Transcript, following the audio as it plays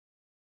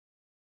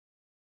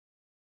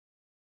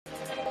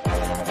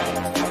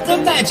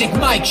Magic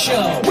Mike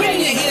Show, where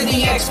you hear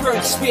the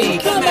experts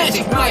speak. The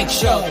Magic Mike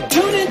Show.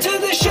 Tune into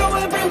the show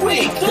every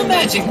week. The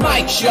Magic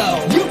Mike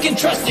Show. You can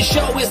trust the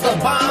show is the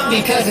bomb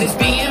because it's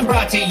being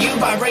brought to you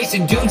by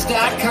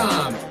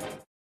RacingDudes.com.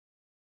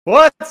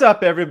 What's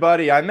up,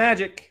 everybody? I'm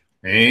Magic.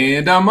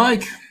 And I'm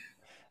Mike.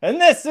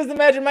 And this is the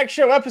Magic Mike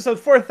Show, episode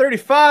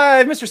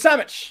 435. Mr.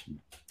 Samich.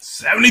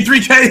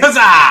 73K,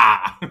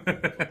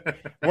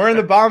 huzzah! Wearing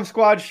the Bomb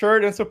Squad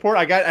shirt and support.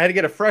 I had to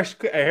get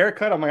a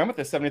haircut. I'm with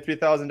the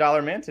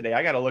 $73,000 man today.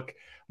 I got to look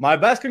my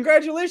best.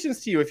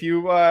 Congratulations to you. If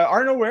you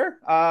aren't aware,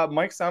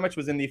 Mike Samich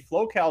was in the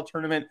FloCal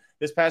tournament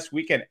this past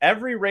weekend.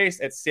 Every race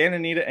at Santa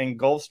Anita and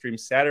Gulfstream,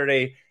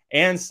 Saturday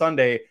and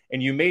Sunday,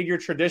 and you made your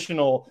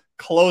traditional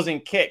closing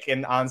kick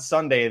on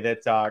Sunday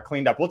that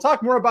cleaned up. We'll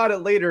talk more about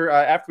it later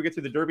after we get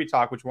to the Derby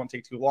talk, which won't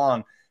take too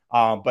long.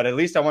 But at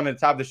least I wanted to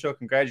top the show,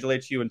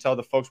 congratulate you, and tell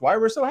the folks why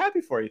we're so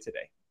happy for you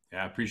today.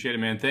 Yeah, I appreciate it,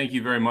 man. Thank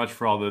you very much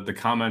for all the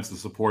comments, the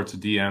supports,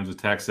 the DMs, the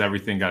texts,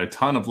 everything. Got a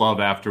ton of love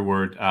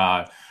afterward.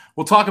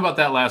 We'll talk about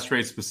that last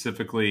race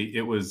specifically.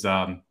 It was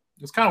kind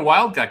of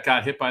wild.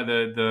 Got hit by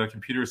the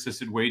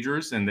computer-assisted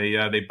wagers, and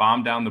they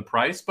bombed down the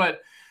price.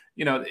 But,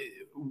 you know,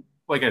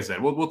 like I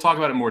said, we'll talk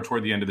about it more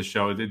toward the end of the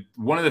show.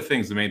 One of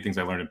the main things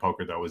I learned in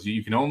poker, though, is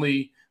you can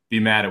only be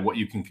mad at what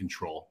you can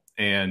control.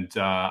 And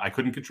I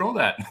couldn't control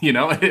that. You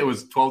know, it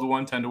was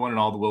 12-1, 10-1, and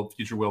all the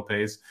future will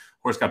pays.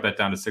 Horse got bet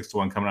down to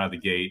 6-1 coming out of the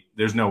gate.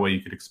 There's no way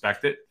you could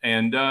expect it.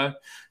 And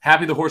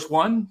happy the horse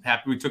won.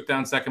 Happy we took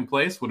down second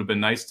place. Would have been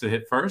nice to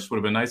hit first. Would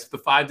have been nice if the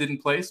 5 didn't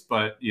place.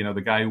 But, you know,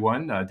 the guy who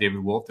won, David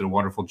Wolf, did a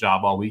wonderful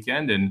job all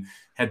weekend and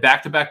had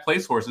back-to-back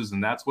place horses.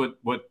 And that's what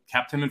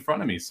kept him in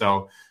front of me.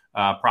 So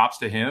props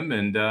to him.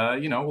 And,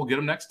 you know, we'll get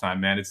him next time,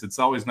 man. It's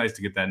always nice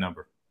to get that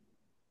number.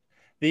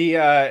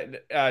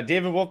 The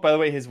David Wolf, by the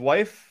way, his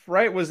wife,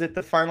 right, was at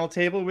the final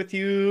table with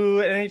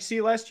you at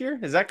NHC last year.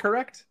 Is that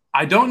correct?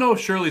 I don't know if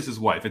Shirley's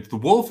his wife. The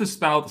Wolf is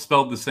spelled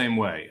the same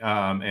way,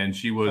 and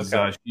she was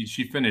okay.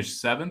 She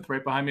finished 7th,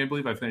 right behind me, I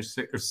believe. I finished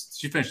 6th, or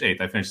she finished 8th.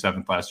 I finished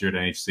 7th last year at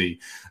NHC.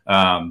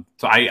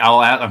 So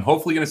I'm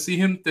hopefully going to see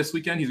him this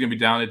weekend. He's going to be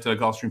down at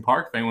Gulfstream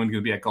Park. If anyone's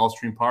going to be at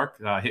Gulfstream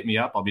Park, hit me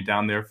up. I'll be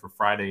down there for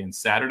Friday and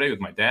Saturday with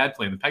my dad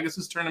playing the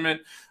Pegasus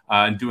tournament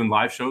and doing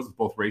live shows with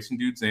both Racing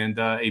Dudes and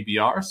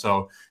ABR.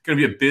 So going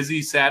to be a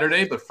busy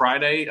Saturday, but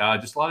Friday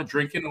just a lot of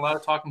drinking and a lot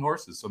of talking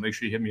horses. So make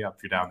sure you hit me up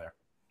if you're down there.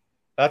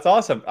 That's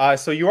awesome.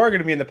 So you are going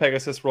to be in the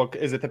Pegasus World.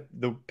 Is it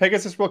the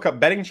Pegasus World Cup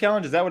Betting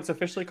Challenge? Is that what it's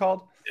officially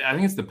called? I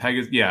think it's the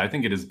Pegasus. Yeah, I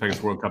think it is the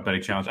Pegasus World Cup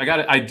Betting Challenge.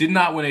 I did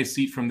not win a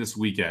seat from this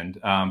weekend,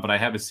 but I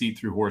have a seat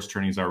through horse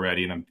tourneys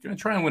already, and I'm going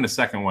to try and win a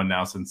second one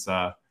now since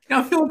I'm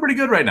feeling pretty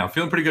good right now.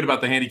 Feeling pretty good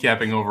about the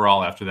handicapping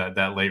overall after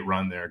that late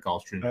run there at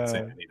Gulfstream and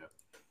Santa Anita.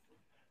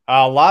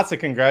 Lots of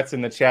congrats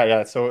in the chat.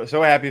 Yeah,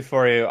 so happy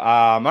for you.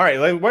 All right,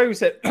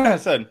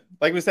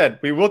 like we said,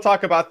 we will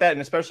talk about that, and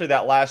especially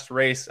that last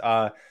race.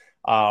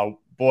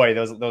 Boy,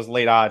 those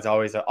late odds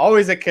always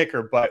a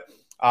kicker. But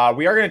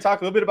we are going to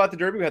talk a little bit about the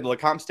Derby. We had the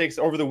Lecomte Stakes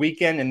over the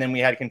weekend, and then we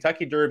had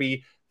Kentucky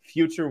Derby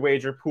Future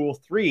Wager Pool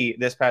 3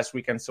 this past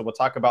weekend. So we'll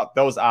talk about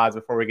those odds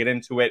before we get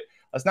into it.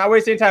 Let's not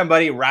waste any time,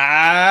 buddy.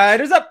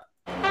 Riders up!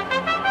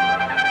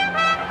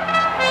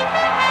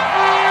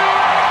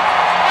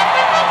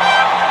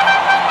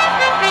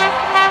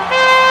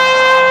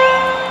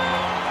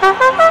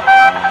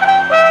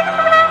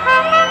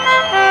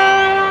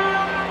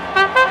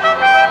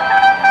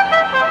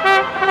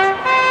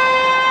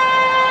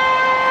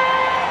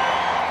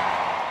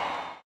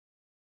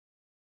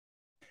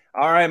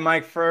 All right,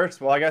 Mike, first,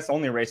 well, I guess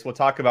only race we'll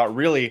talk about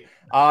really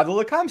the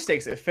Lecomte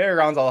Stakes at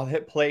Fairgrounds. I'll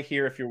hit play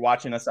here if you're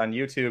watching us on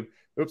YouTube.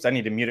 Oops, I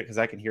need to mute it because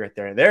I can hear it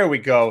there. There we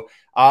go.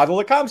 The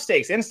Lecomte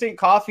Stakes. Instant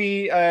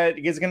Coffee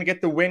is going to get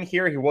the win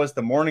here. He was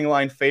the morning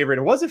line favorite.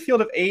 It was a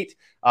field of 8.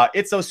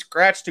 Itzo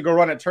scratched to go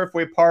run at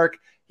Turfway Park.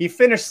 He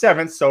finished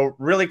 7th, so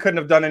really couldn't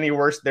have done any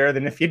worse there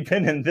than if he'd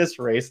been in this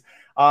race.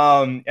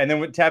 And then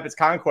with Tappett's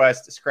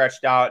Conquest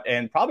scratched out,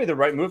 and probably the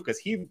right move because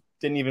he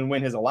didn't even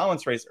win his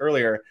allowance race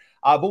earlier.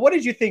 But what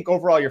did you think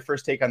overall, your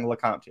first take on the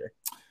Lecomte here?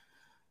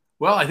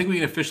 Well, I think we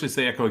can officially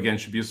say Echo again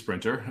should be a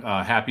sprinter.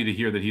 Happy to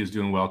hear that he was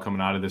doing well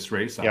coming out of this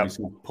race.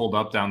 Obviously pulled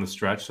up down the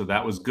stretch, so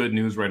that was good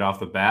news right off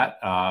the bat.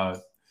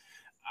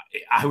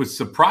 I was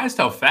surprised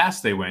how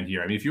fast they went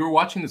here. I mean, if you were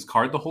watching this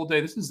card the whole day,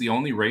 this is the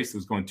only race that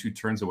was going 2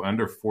 turns that went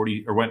under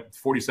 40 or went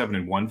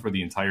 47-1 for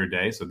the entire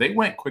day. So they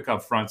went quick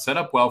up front, set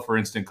up well for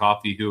Instant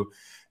Coffee, who,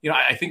 you know,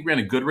 I think ran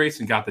a good race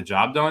and got the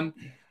job done.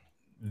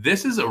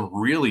 This is a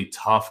really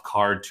tough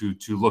card to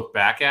look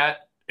back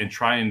at and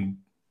try and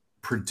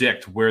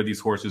predict where these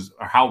horses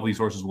or how these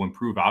horses will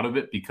improve out of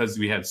it, because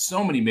we had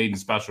so many maiden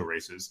special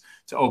races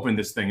to open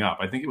this thing up.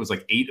 I think it was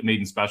like 8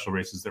 maiden special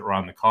races that were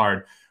on the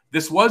card.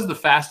 This was the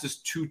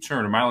fastest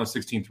 2-turn, or mile and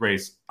 16th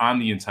race on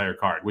the entire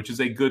card, which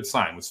is a good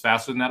sign. It was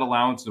faster than that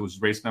allowance. It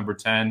was race number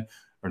 10,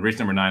 or race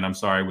number 9, I'm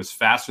sorry. It was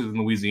faster than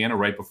Louisiana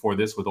right before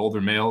this with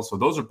older males. So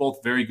those are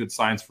both very good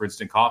signs for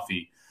Instant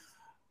Coffee.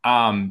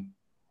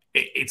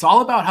 it's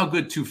all about how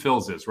good Two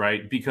Phil's is,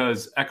 right?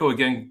 Because Echo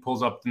again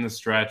pulls up in the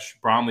stretch.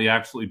 Bromley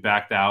absolutely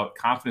backed out.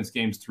 Confidence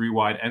Game's 3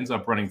 wide, ends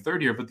up running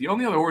third here. But the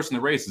only other horse in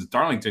the race is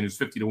Darlington, who's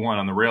 50-1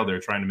 on the rail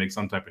there, trying to make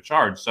some type of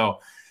charge. So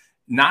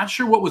not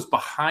sure what was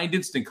behind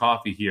Instant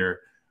Coffee here,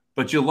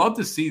 but you'll love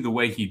to see the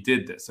way he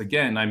did this.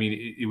 Again, I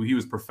mean, he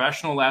was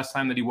professional last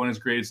time that he won his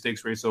graded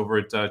stakes race over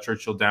at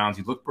Churchill Downs.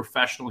 He looked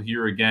professional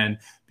here again,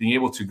 being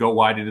able to go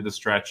wide into the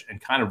stretch and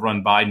kind of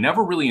run by.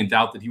 Never really in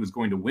doubt that he was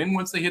going to win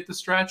once they hit the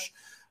stretch.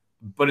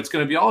 But it's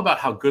going to be all about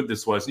how good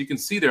this was. And you can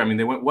see there, I mean,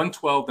 they went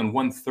 112 and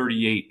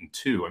 138 and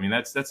 2. I mean,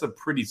 that's a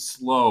pretty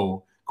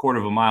slow quarter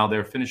of a mile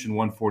there, finishing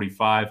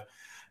 145.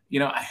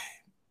 You know,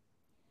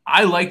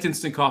 I liked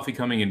Instant Coffee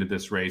coming into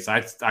this race.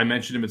 I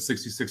mentioned him at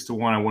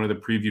 66-1 on one of the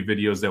preview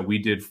videos that we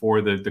did for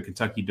the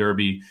Kentucky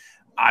Derby.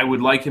 I would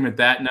like him at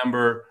that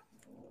number.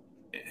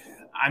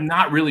 I'm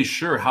not really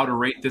sure how to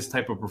rate this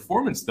type of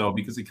performance, though,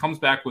 because he comes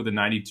back with a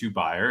 92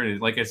 buyer.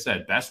 And like I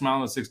said, best mile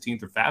in the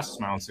 16th or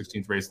fastest mile in the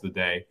 16th race of the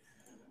day.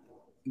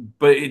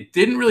 But it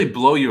didn't really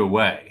blow you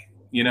away,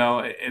 you know?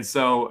 And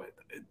so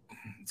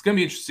it's going to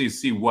be interesting to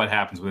see what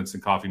happens with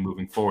Instant Coffee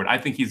moving forward. I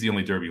think he's the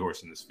only Derby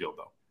horse in this field,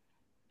 though.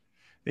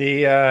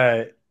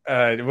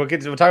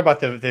 We'll talk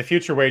about the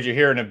future wager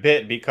here in a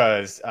bit,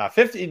 because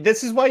 50.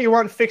 This is why you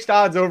want fixed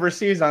odds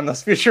overseas on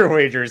those future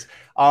wagers.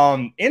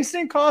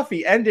 Instant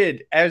Coffee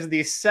ended as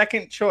the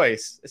second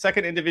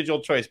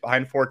individual choice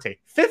behind Forte,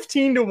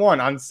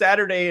 15-1 on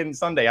Saturday and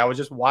Sunday. I was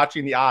just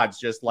watching the odds,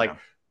 just like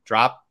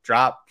drop.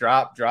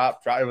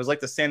 It was like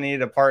the Santa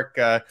Anita Park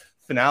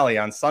finale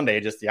on Sunday.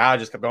 Just the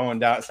odds just kept going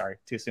down. Sorry,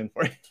 too soon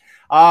for you.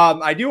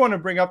 I do want to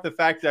bring up the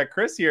fact that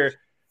Chris here.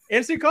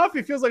 Instant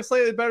Coffee feels like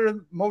slightly better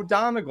than Mo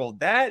Donegal.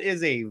 That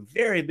is a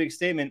very big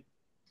statement.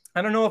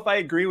 I don't know if I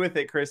agree with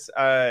it, Chris.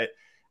 I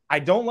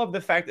don't love the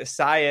fact that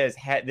Saez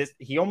had this.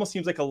 He almost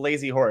seems like a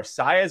lazy horse.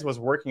 Saez was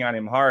working on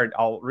him hard.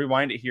 I'll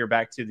rewind it here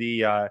back to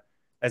the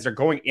as they're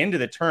going into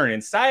the turn.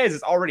 And Saez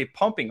is already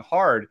pumping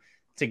hard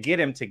to get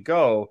him to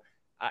go.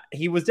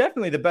 He was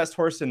definitely the best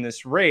horse in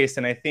this race.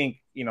 And I think,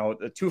 you know,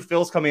 the Two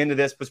Phil's coming into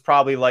this was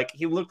probably like,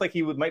 he looked like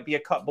he might be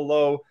a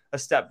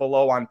step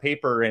below on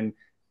paper. And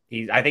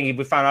I think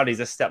we found out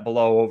he's a step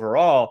below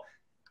overall.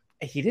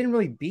 He didn't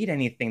really beat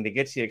anything that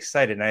gets you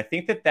excited. And I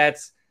think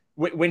that's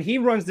when he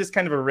runs this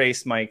kind of a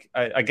race, Mike,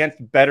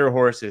 against better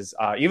horses,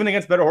 even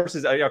against better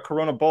horses,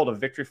 Corona Bold, a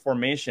victory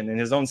formation in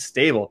his own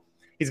stable,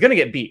 he's going to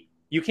get beat.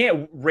 You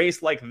can't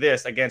race like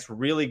this against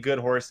really good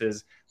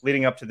horses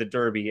leading up to the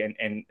Derby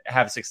and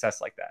have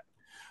success like that.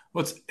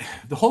 Well,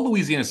 the whole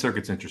Louisiana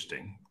circuit's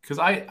interesting because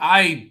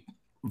I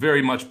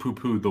very much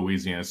poo-pooed the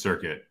Louisiana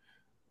circuit.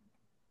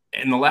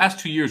 In the last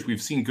 2 years,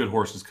 we've seen good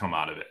horses come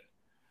out of it.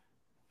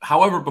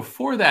 However,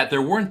 before that,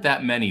 there weren't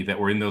that many that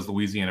were in those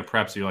Louisiana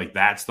preps. You're like,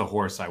 that's the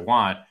horse I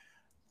want.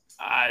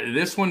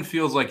 This one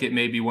feels like it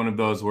may be one of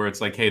those where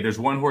it's like, hey, there's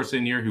one horse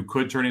in here who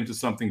could turn into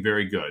something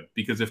very good.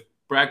 Because if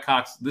Brad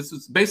Cox, this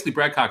is basically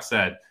Brad Cox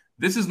said,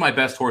 this is my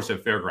best horse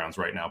at Fairgrounds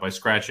right now by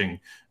scratching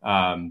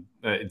out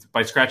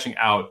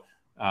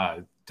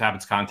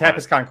Tappett's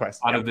Conquest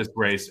out of this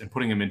race and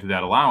putting him into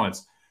that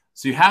allowance.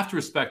 So you have to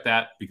respect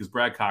that because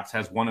Brad Cox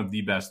has one of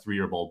the best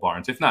 3-year-old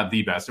barns, if not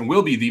the best, and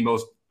will be the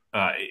most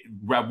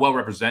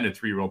well-represented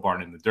 3-year-old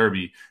barn in the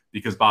Derby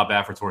because Bob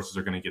Baffert's horses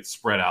are going to get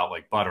spread out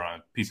like butter on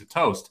a piece of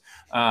toast.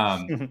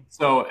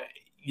 So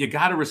you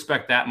got to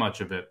respect that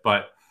much of it.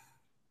 But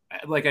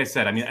like I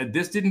said, I mean,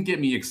 this didn't get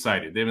me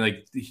excited. They were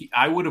like,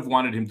 I would have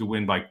wanted him to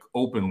win by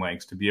open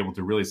lengths to be able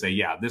to really say,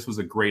 yeah, this was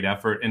a great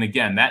effort. And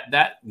again,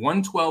 that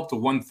 112 to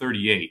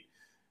 138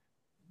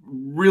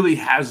 really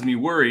has me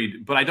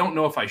worried, but I don't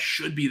know if I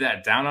should be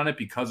that down on it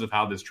because of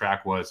how this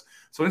track was.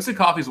 So Instant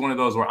Coffee is one of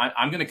those where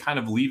I'm going to kind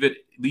of leave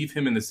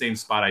him in the same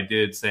spot I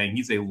did, saying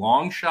he's a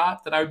long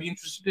shot that I would be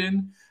interested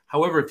in.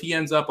 However, if he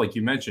ends up, like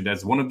you mentioned,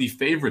 as one of the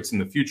favorites in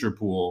the future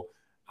pool,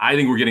 I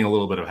think we're getting a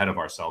little bit ahead of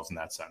ourselves in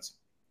that sense.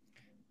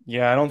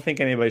 Yeah, I don't think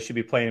anybody should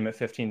be playing him at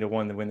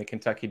 15-1 to win the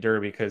Kentucky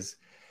Derby because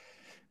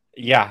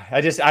yeah,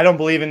 I don't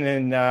believe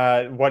in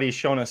what he's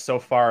shown us so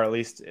far, at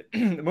least.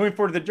 Moving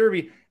forward to the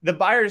Derby, the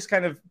buyers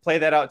kind of play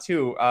that out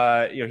too.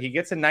 He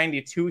gets a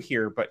 92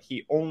 here, but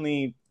he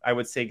only, I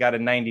would say, got a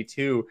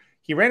 92.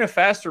 He ran a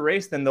faster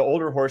race than the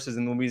older horses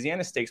in the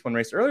Louisiana Stakes 1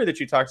 race earlier that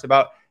you talked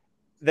about.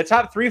 The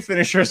top 3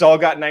 finishers all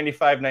got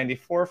 95,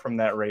 94 from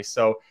that race.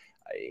 So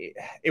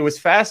it was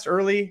fast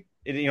early.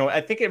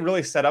 I think it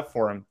really set up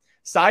for him.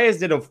 Saez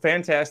did a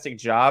fantastic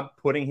job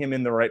putting him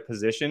in the right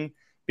position.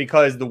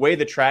 Because the way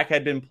the track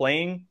had been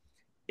playing,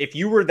 if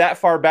you were that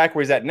far back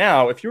where he's at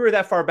now, if you were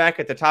that far back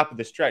at the top of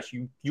the stretch,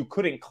 you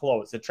couldn't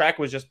close. The track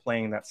was just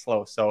playing that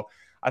slow. So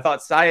I thought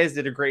Saez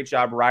did a great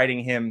job riding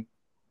him.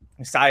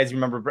 Saez,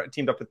 remember,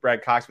 teamed up with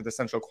Brad Cox with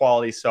Essential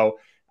Quality. So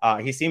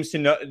he seems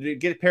to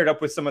get paired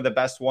up with some of the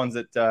best ones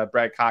that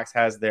Brad Cox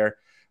has there.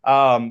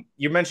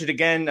 You mentioned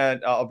again,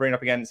 I'll bring it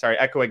up again. Sorry,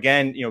 Echo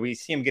again. We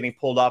see him getting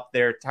pulled up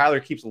there. Tyler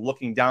keeps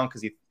looking down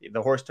because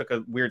the horse took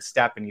a weird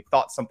step and he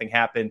thought something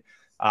happened.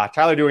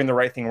 Tyler doing the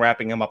right thing,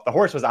 wrapping him up. The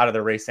horse was out of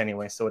the race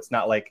anyway, so it's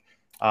not like,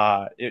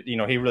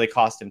 he really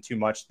cost him too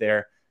much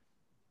there.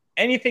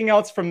 anything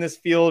else from this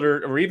field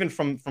or even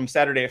from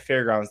Saturday at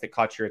Fairgrounds that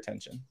caught your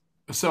attention?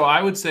 So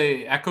I would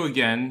say Echo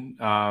again,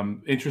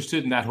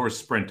 interested in that horse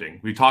sprinting.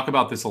 We talk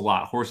about this a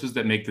lot. Horses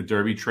that make the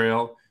Derby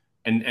trail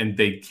and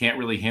they can't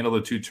really handle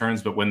the 2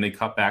 turns, but when they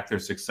cut back, they're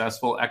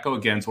successful. Echo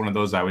again is one of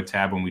those I would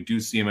tab when we do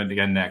see him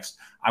again next.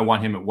 I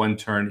want him at 1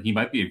 turn. He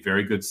might be a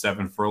very good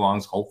 7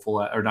 furlongs,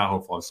 not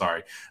hopeful. I'm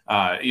sorry.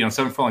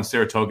 7 furlong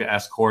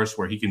Saratoga-esque horse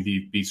where he can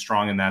be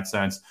strong in that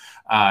sense.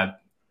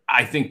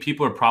 I think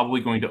people are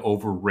probably going to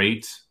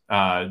overrate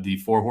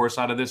the 4 horse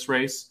out of this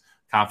race.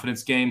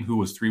 Confidence Game, who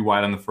was 3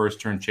 wide on the first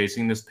turn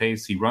chasing this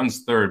pace. He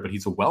runs 3rd, but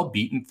he's a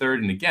well-beaten 3rd.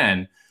 And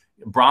again,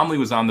 Bromley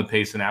was on the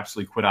pace and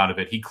absolutely quit out of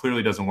it. He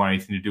clearly doesn't want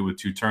anything to do with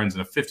 2 turns,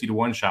 and a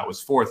 50-1 shot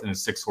was 4th in a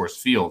 6-horse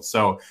field.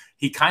 So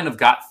he kind of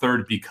got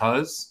 3rd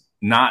because,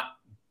 not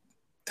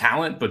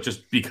talent, but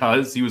just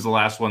because he was the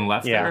last one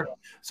left there.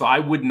 So I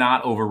would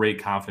not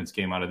overrate Confidence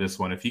Game out of this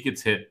one. If he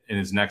gets hit in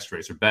his next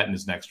race or bet in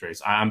his next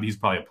race, he's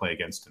probably a play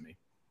against to me.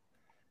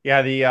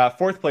 Yeah, the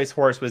 4th place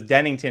horse was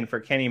Dennington for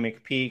Kenny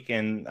McPeak,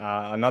 and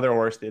another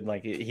horse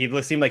that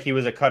he seemed like he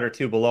was a cut or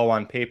 2 below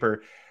on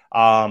paper.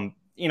 The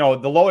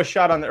lowest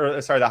shot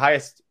the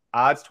highest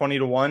odds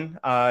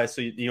 20-1.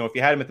 So if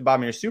you had him at the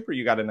bottom of your super,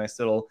 you got a nice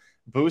little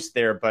boost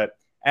there. But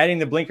adding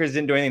the blinkers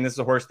didn't do anything. This is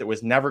a horse that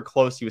was never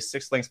close. He was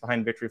 6 lengths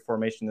behind Victory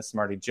Formation, the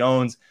Smarty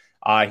Jones.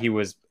 He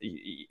was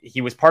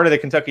part of the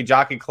Kentucky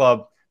Jockey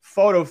Club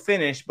photo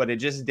finish, but it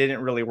just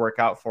didn't really work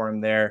out for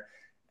him there.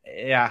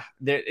 Yeah,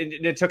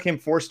 it took him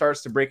 4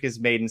 starts to break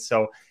his maiden.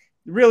 So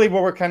really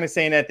what we're kind of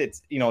saying that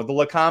it's, the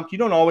Lecomte, you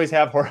don't always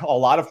have a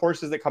lot of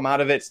horses that come out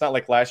of it. It's not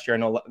like last year. I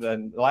know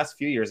the last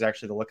few years,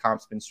 actually, the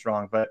Lecomte's been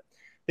strong. But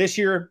this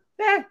year,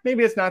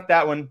 maybe it's not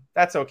that one.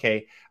 That's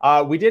okay.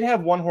 We did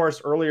have 1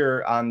 horse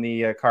earlier on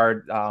the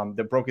card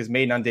that broke his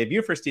maiden on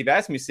debut for Steve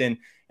Asmussen,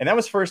 and that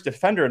was First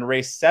Defender in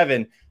race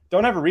 7.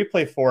 Don't have a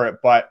replay for it,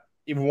 but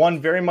he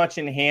won very much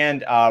in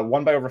hand,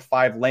 won by over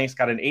 5 lengths,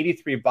 got an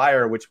 83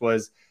 buyer, which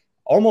was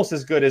almost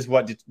as good as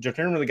what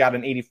determinedly got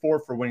an 84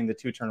 for winning the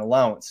 2-turn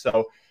allowance.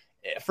 So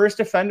First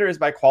Defender is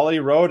by Quality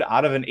Road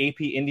out of an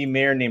AP Indy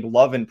mare named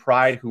Love and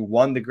Pride, who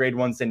won the Grade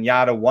 1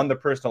 Zenyatta, won the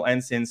Personal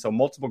Ensign, so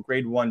multiple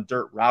Grade 1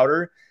 dirt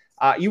router.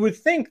 You would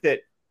think that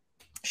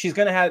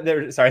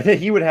that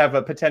he would have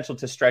a potential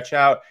to stretch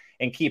out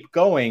and keep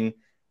going,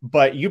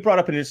 but you brought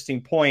up an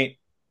interesting point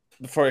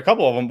for a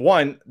couple of them.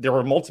 One, there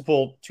were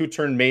multiple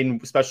 2-turn maiden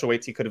special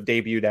weights he could have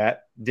debuted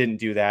at, didn't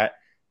do that.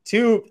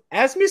 2,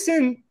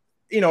 Asmussen,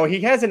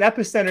 he has an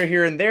epicenter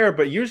here and there,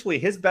 but usually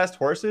his best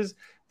horses,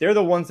 they're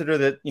the ones that are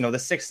the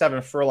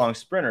 6-7 furlong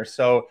sprinters.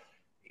 So,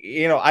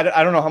 I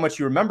don't know how much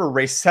you remember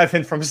race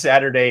 7 from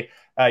Saturday.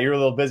 You're a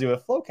little busy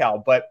with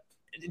FloCal, but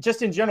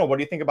just in general, what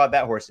do you think about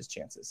that horse's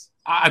chances?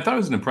 I thought it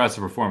was an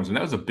impressive performance, and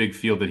that was a big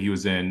field that he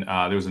was in.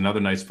 There was another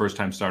nice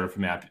first-time starter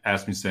from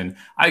Asmussen.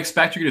 I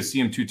expect you're going to see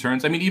him 2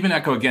 turns. I mean, even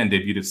Echo again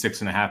debuted at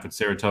 6.5 at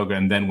Saratoga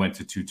and then went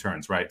to 2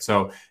 turns, right?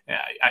 So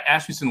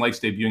Asmussen likes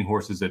debuting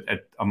horses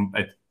at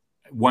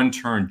 1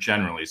 turn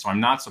generally. So I'm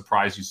not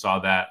surprised you saw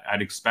that.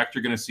 I'd expect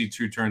you're going to see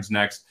 2 turns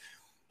next.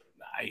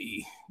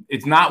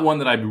 It's not one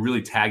that I'd be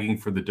really tagging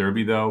for the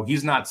Derby, though.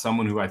 He's not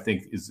someone who I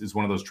think is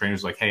one of those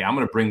trainers like, hey, I'm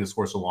going to bring this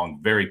horse along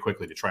very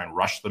quickly to try and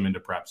rush them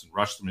into preps and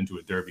rush them into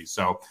a Derby.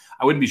 So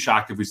I wouldn't be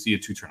shocked if we see a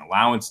 2-turn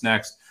allowance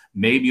next,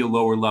 maybe a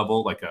lower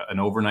level, like an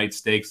overnight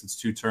stakes that's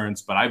 2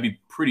 turns. But I'd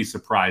be pretty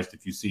surprised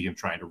if you see him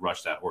trying to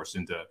rush that horse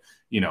into,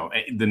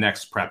 the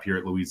next prep here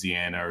at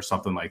Louisiana or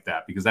something like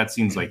that, because that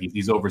seems like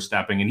he's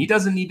overstepping, and he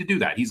doesn't need to do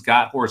that. He's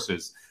got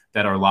horses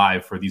that are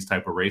live for these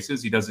type of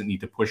races. He doesn't need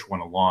to push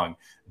one along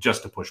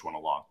just to push one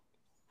along.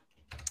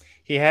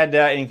 He had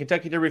in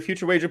Kentucky Derby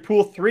Future Wager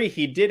Pool 3,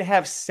 he did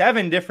have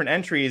 7 different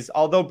entries,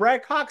 although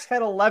Brad Cox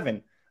had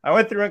 11. I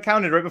went through and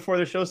counted right before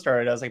the show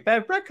started. I was like,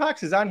 Brad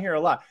Cox is on here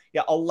a lot.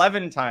 Yeah,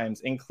 11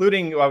 times,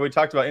 including we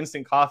talked about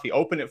Instant Coffee,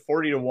 open at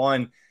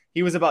 40-1.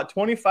 He was about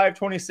 25,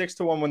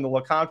 26-1 when the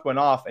Lecomte went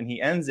off, and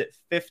he ends at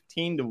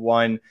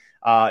 15-1,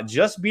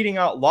 just beating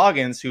out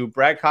Loggins, who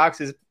Brad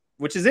Cox is,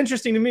 which is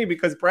interesting to me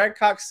because Brad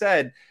Cox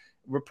said,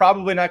 we're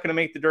probably not going to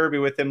make the Derby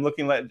with him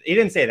looking like – he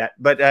didn't say that,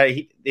 but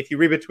if you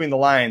read between the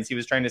lines, he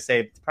was trying to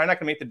say, probably not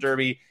going to make the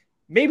Derby.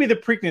 Maybe the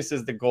Preakness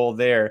is the goal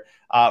there.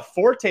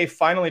 Forte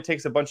finally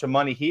takes a bunch of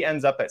money. He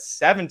ends up at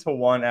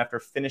 7-1 after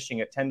finishing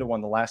at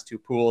 10-1 the last 2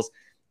 pools.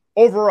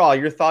 Overall,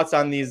 your thoughts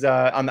on these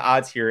on the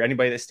odds here?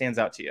 Anybody that stands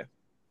out to you?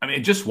 I mean,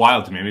 it's just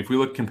wild to me. I mean, if we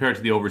look compared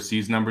to the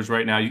overseas numbers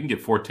right now, you can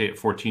get Forte at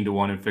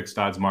 14-1 in fixed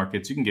odds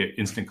markets. You can get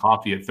Instant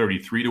Coffee at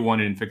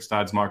 33-1 in fixed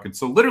odds markets.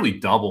 So literally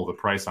double the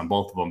price on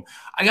both of them.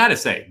 I got to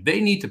say,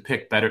 they need to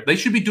pick better. They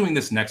should be doing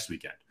this next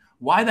weekend.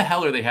 Why the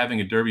hell are they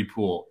having a Derby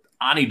pool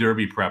on a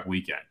Derby prep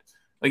weekend?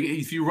 Like,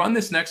 if you run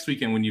this next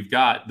weekend when you've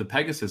got the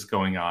Pegasus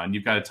going on,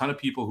 you've got a ton of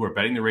people who are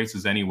betting the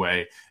races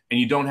anyway, and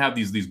you don't have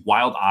these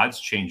wild odds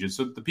changes.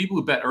 So the people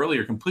who bet early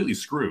are completely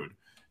screwed.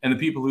 And the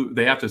people who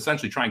they have to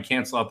essentially try and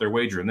cancel out their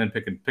wager and then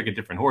pick a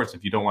different horse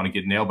if you don't want to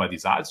get nailed by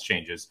these odds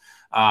changes.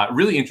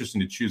 Really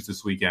interesting to choose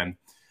this weekend.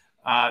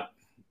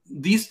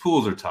 These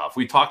pools are tough.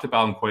 We talked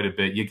about them quite a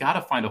bit. You got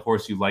to find a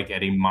horse you like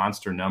at a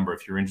monster number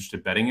if you're interested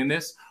in betting in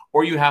this,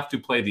 or you have to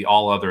play the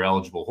all other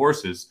eligible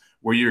horses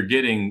where you're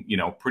getting,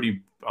 you're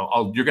going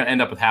to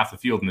end up with half the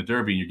field in the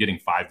Derby and you're getting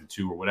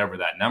 5-2 or whatever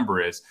that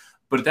number is.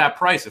 But at that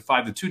price, at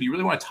 5-2, do you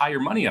really want to tie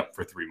your money up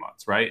for 3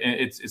 months, right? And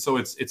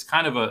it's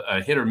kind of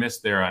a hit or miss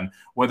there on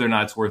whether or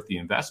not it's worth the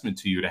investment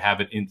to you to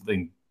have it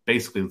in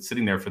basically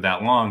sitting there for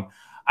that long.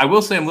 I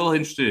will say I'm a little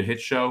interested in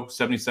Hit Show,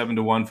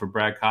 77-1 for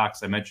Brad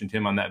Cox. I mentioned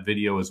him on that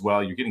video as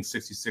well. You're getting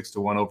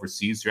 66-1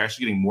 overseas. So you're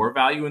actually getting more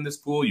value in this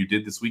pool you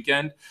did this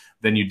weekend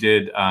than you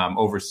did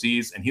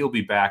overseas. And he'll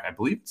be back, I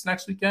believe it's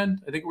next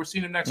weekend. I think we're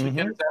seeing him next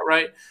weekend. Is that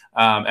right?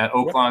 At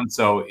Oakland,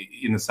 so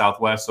in the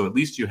Southwest. So at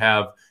least you're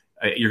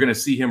going to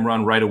see him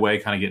run right away,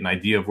 kind of get an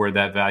idea of where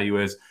that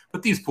value is.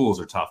 But these pools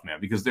are tough,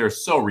 man, because they're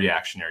so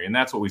reactionary. And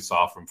that's what we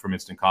saw from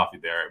Instant Coffee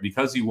there.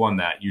 Because he won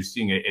that, you're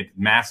seeing a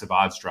massive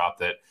odds drop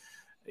that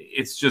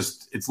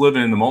it's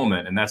living in the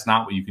moment. And that's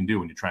not what you can do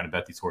when you're trying to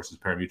bet these horses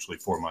pari-mutually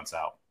 4 months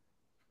out.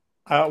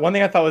 One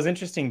thing I thought was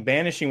interesting,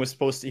 Banishing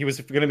was he was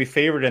going to be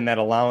favored in that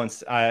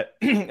allowance at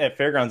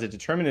Fairgrounds. It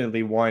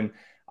determinedly won.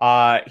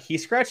 He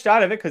scratched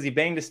out of it because he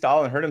banged a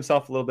stall and hurt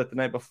himself a little bit the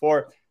night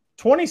before.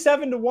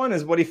 27-1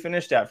 is what he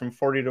finished at from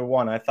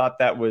 40-1. I thought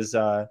that was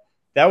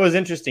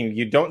interesting.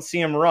 You don't see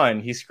him run.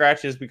 He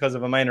scratches because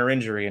of a minor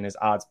injury and his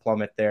odds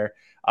plummet there.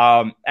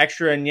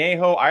 Extra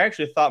Añejo, I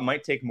actually thought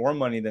might take more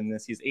money than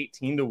this. He's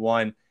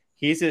 18-1.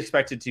 He's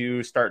expected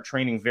to start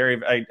training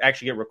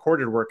actually get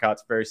recorded workouts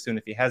very soon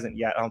if he hasn't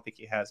yet. I don't think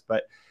he has,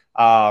 but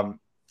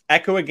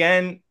Echo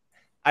again.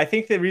 I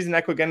think the reason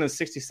Echo again was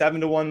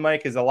 67-1,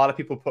 Mike, is a lot of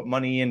people put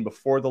money in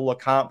before the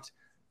Lecomte.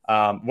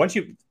 Once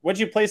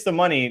you place the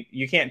money,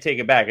 you can't take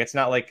it back. It's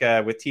not like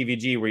with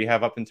TVG where you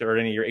have up until, or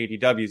any of your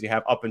ADWs, you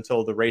have up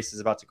until the race is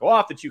about to go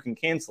off that you can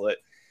cancel it,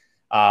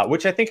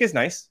 which I think is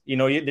nice.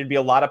 There'd be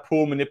a lot of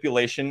pool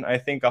manipulation, I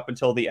think, up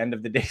until the end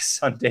of the day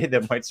Sunday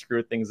that might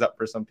screw things up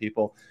for some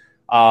people.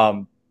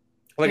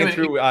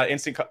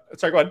 Instant.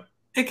 Sorry, go ahead.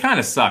 It kind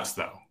of sucks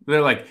though.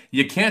 They're like,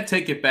 you can't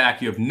take it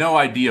back. You have no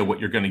idea what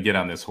you're going to get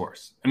on this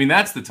horse. I mean,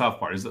 that's the tough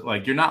part. Is that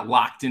like you're not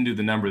locked into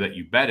the number that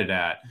you bet it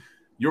at.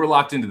 You're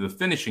locked into the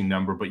finishing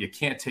number, but you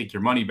can't take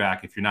your money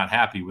back if you're not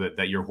happy with it,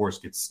 that your horse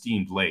gets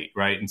steamed late,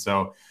 right? And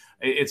so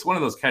it's one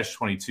of those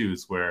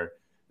catch-22s where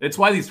it's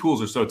why these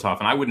pools are so tough.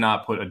 And I would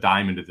not put a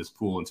dime into this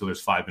pool until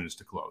there's 5 minutes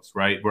to close,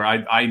 right? Where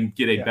I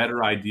get a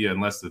better idea,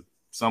 unless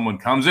someone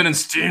comes in and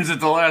steams at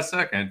the last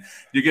second,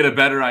 you get a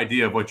better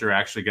idea of what you're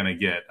actually going to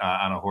get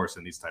on a horse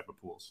in these type of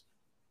pools.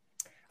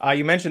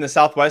 You mentioned the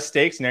Southwest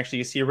Stakes, and actually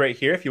you see right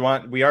here, if you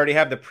want, we already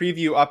have the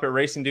preview up at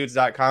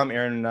racingdudes.com.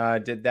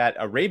 Aaron did that.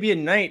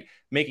 Arabian Night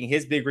making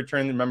his big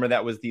return. Remember,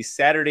 that was the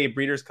Saturday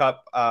Breeders'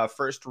 Cup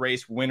first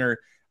race winner.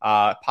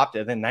 Popped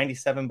at the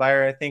 97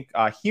 buyer, I think.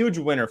 Huge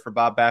winner for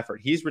Bob Baffert.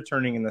 He's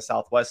returning in the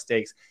Southwest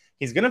Stakes.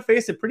 He's going to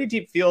face a pretty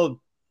deep field.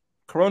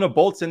 Corona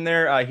Bolt's in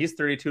there. He's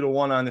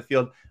 32-1 on the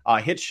field.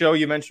 Hit Show,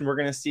 you mentioned we're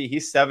going to see.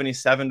 He's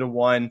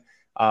 77-1.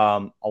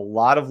 A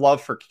lot of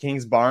love for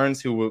Kings Barnes,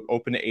 who will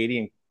open at 80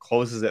 and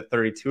closes at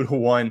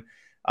 32-1.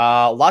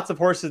 Lots of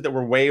horses that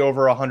were way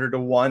over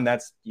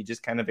 100-1. You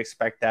just kind of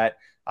expect that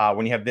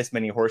when you have this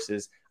many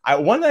horses.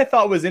 One that I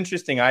thought was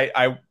interesting,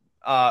 I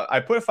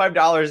put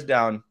 $5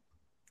 down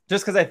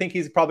just because I think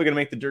he's probably going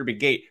to make the Derby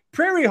gate.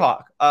 Prairie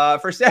Hawk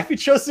for Saffie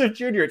Joseph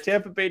Jr.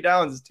 Tampa Bay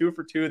Downs is 2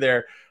 for 2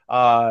 there.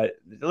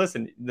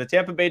 Listen, the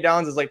Tampa Bay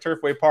Downs is like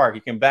Turfway Park.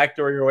 You can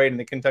backdoor your way to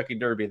the Kentucky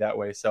Derby that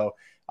way. So,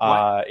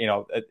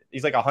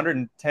 he's like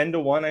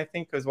 110-1, I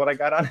think, is what I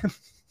got on him.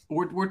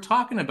 We're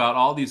talking about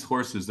all these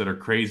horses that are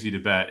crazy to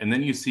bet, and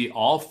then you see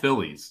all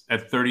fillies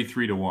at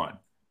 33-1.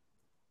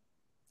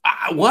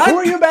 What? Who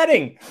are you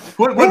betting?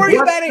 Who are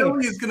you betting?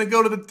 Filly is going to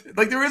go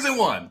to there isn't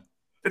one.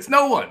 It's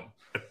no one.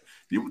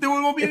 There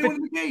won't be anyone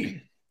in the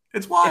game.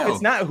 It's wild. If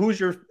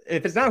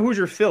it's not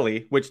Hoosier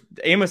Philly, which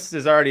Amos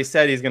has already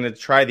said he's going to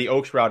try the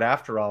Oaks route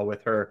after all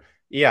with her.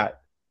 Yeah,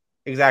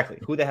 exactly.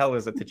 Who the hell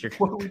is it that you're?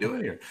 What are we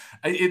doing here?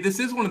 This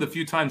is one of the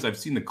few times I've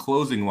seen the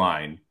closing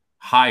line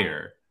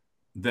higher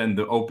than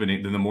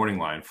the morning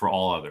line for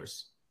all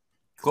others.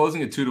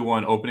 Closing at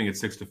 2-1, opening at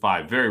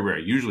 6-5. Very rare.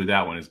 Usually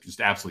that one is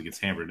just absolutely gets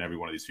hammered in every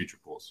one of these feature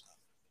pools.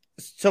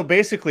 So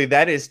basically,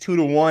 that is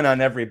 2-1 on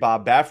every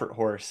Bob Baffert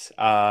horse.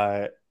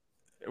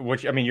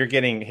 Which, I mean, you're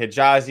getting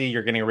Hijazi,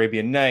 you're getting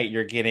Arabian Night,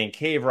 you're getting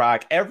Cave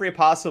Rock, every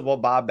possible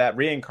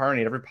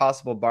Reincarnate, every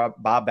possible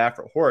Bob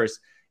Baffert horse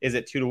is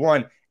at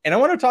 2-1. And I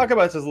want to talk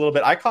about this a little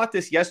bit. I caught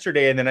this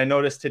yesterday, and then I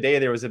noticed today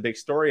there was a big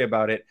story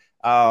about it.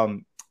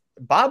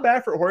 Bob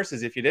Baffert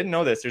horses, if you didn't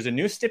know this, there's a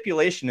new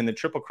stipulation in the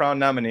Triple Crown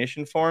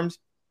nomination forms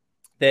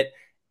that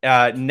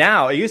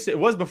now, it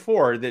was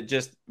before that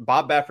just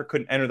Bob Baffert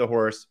couldn't enter the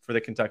horse for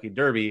the Kentucky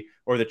Derby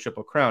or the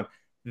Triple Crown.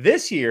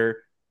 This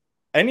year,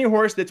 any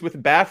horse that's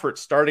with Baffert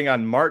starting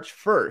on March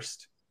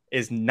 1st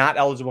is not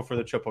eligible for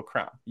the Triple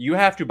Crown. You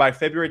have to, by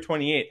February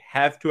 28th,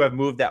 have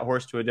moved that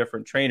horse to a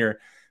different trainer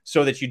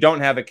so that you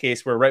don't have a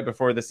case where right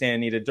before the Santa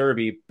Anita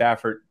Derby,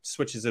 Baffert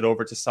switches it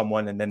over to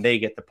someone and then they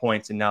get the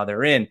points and now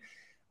they're in.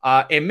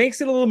 It makes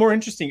it a little more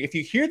interesting. If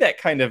you hear that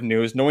kind of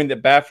news, knowing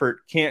that Baffert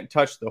can't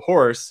touch the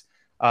horse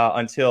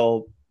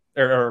until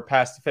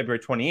past February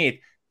 28th,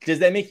 Does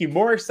that make you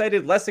more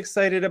excited, less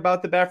excited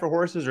about the Baffert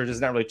horses, or does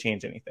it not really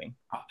change anything?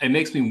 It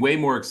makes me way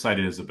more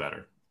excited as a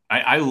bettor.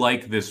 I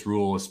like this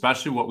rule,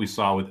 especially what we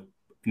saw with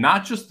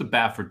not just the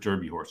Baffert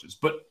Derby horses,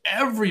 but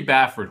every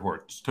Baffert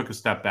horse took a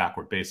step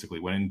backward, basically,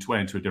 went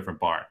into a different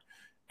barn.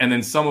 And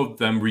then some of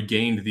them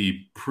regained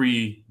the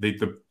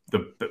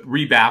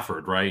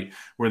re-Baffert, right,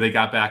 where they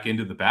got back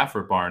into the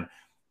Baffert barn.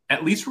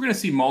 At least we're going to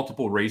see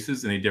multiple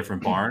races in a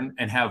different barn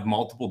and have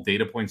multiple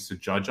data points to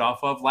judge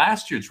off of.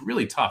 Last year, it's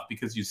really tough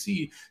because you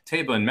see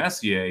Taiba and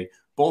Messier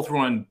both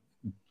run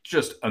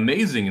just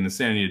amazing in the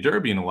Santa Anita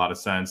Derby in a lot of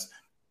sense.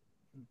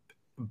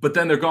 But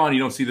then they're gone. You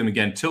don't see them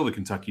again till the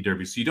Kentucky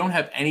Derby. So you don't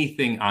have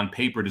anything on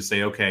paper to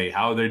say, okay,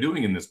 how are they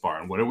doing in this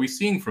barn? What are we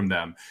seeing from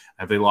them?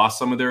 Have they lost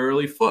some of their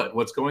early foot?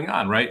 What's going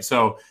on, right?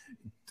 So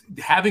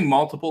having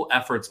multiple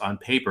efforts on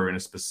paper in a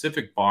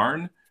specific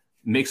barn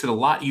makes it a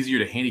lot easier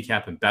to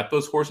handicap and bet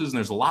those horses. And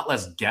there's a lot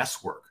less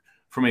guesswork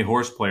from a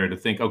horse player to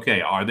think,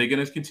 okay, are they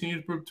going to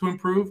continue to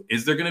improve?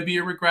 Is there going to be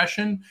a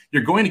regression?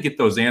 You're going to get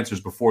those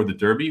answers before the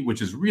Derby,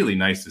 which is really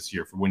nice this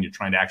year for when you're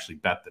trying to actually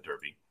bet the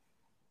Derby.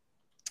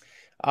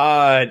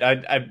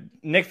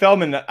 Nick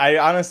Feldman,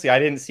 I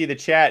didn't see the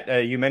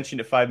chat. You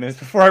mentioned it 5 minutes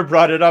before I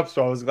brought it up,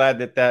 so I was glad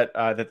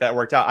that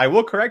worked out. I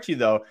will correct you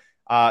though.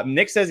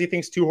 Nick says he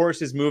thinks 2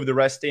 horses move, the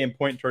rest stay and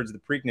point towards the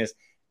Preakness.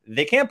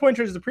 They can't point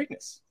towards the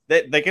Preakness.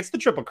 Like it's the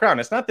Triple Crown.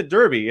 It's not the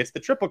Derby. It's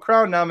the Triple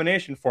Crown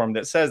nomination form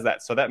that says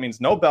that. So that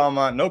means no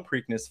Belmont, no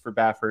Preakness for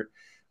Baffert.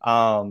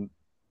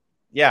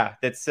 Yeah,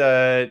 that's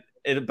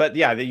but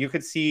yeah, that you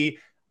could see.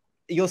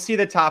 You'll see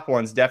the top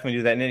ones definitely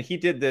do that, and then he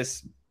did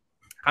this.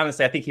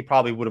 Honestly, I think he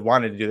probably would have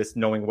wanted to do this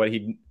knowing what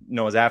he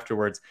knows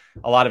afterwards.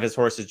 A lot of his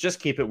horses just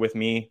keep it with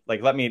me.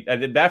 Like,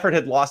 Baffert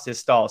had lost his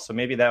stall, so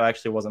maybe that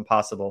actually wasn't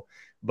possible.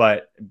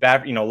 But,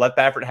 let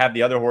Baffert have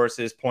the other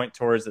horses point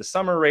towards the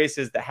summer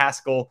races, the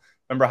Haskell.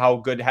 Remember how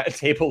good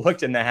Table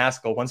looked in the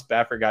Haskell once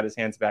Baffert got his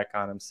hands back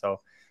on him.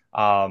 So,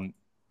 I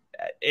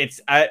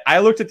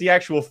looked at the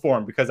actual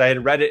form because I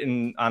had read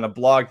it on a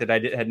blog that I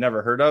had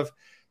never heard of.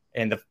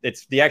 And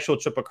it's the actual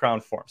Triple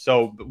Crown form.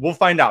 So we'll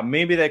find out.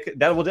 Maybe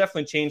that will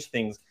definitely change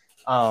things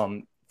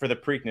for the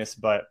Preakness,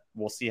 but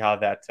we'll see how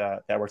that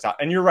works out.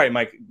 And you're right,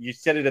 Mike. You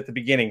said it at the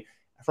beginning.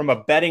 From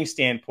a betting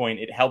standpoint,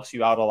 it helps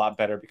you out a lot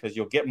better because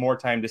you'll get more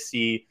time to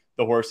see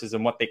the horses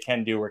and what they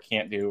can do or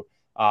can't do.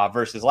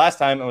 Versus last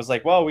time, it was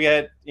like, well, we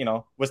had,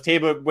 was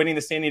Taiba winning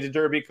the Santa Anita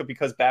Derby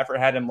because Baffert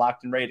had him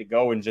locked and ready to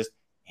go and just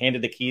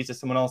handed the keys to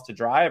someone else to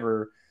drive,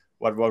 or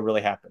what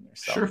really happened there?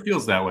 So. Sure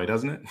feels that way,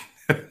 doesn't it?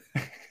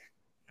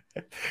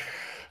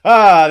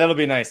 That'll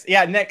be nice.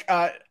 Yeah, Nick,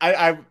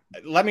 I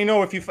let me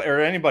know if you or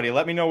anybody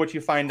let me know what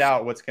you find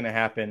out what's going to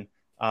happen.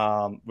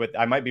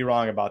 I might be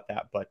wrong about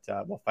that, but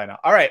we'll find out.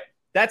 All right,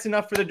 that's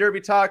enough for the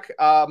Derby talk.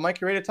 Mike,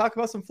 you ready to talk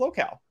about some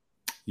FloCal?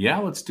 Yeah,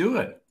 let's do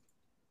it.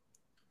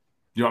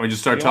 You want me to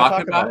start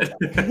talking about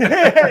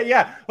it?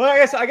 Yeah. Well,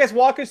 I guess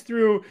walk us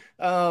through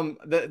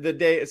the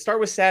day. Start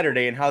with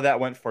Saturday and how that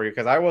went for you,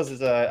 because I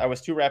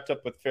was too wrapped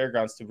up with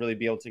Fairgrounds to really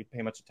be able to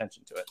pay much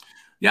attention to it.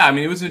 Yeah, I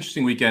mean, it was an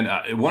interesting weekend.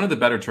 One of the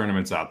better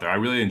tournaments out there. I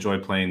really enjoy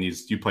playing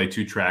these. You play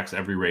 2 tracks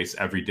every race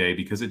every day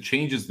because it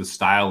changes the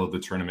style of the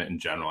tournament in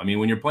general. I mean,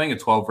 when you're playing a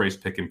 12-race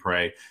pick and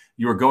pray,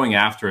 you are going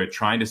after it,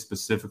 trying to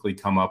specifically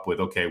come up with,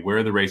 okay, where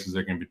are the races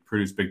that are going to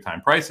produce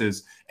big-time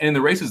prices? And in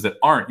the races that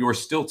aren't, you're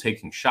still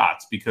taking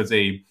shots because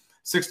a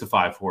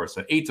 6-5 horse,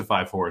 an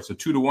 8-5 horse, a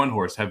 2-1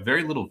 horse have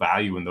very little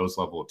value in those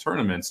level of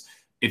tournaments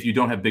if you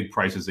don't have big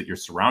prices that you're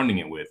surrounding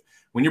it with.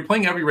 When you're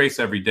playing every race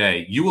every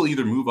day, you will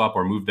either move up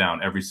or move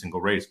down every single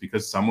race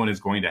because someone is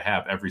going to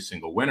have every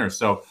single winner.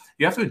 So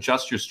you have to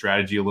adjust your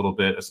strategy a little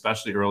bit,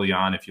 especially early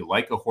on. If you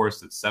like a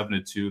horse that's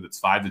 7-2, that's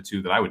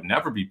 5-2, that I would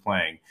never be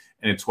playing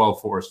in a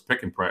 12-horse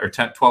pick and pray or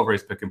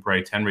 12-race pick and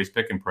pray, 10-race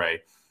pick and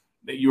pray,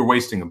 you're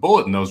wasting a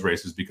bullet in those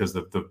races because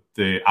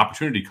the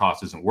opportunity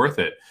cost isn't worth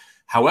it.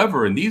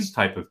 However, in these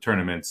type of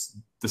tournaments,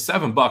 the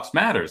 $7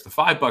 matters, the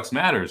 $5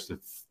 matters, the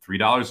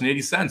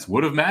 $3.80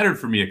 would have mattered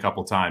for me a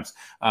couple times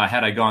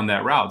had I gone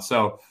that route.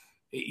 So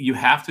you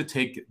have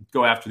to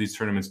go after these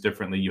tournaments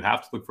differently. You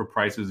have to look for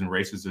prices in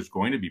races. There's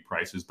going to be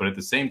prices, but at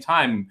the same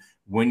time,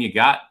 when you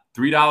got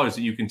 $3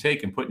 that you can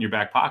take and put in your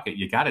back pocket,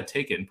 you got to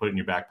take it and put it in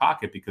your back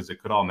pocket because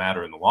it could all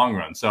matter in the long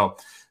run. So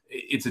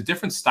it's a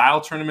different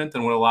style tournament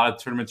than what a lot of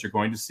tournaments you're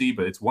going to see,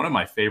 but it's one of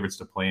my favorites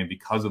to play in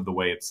because of the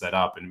way it's set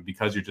up and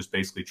because you're just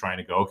basically trying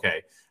to go,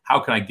 okay, how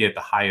can I get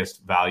the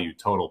highest value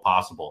total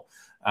possible?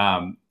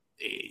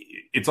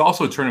 It's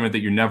also a tournament that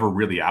you're never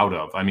really out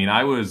of. I mean,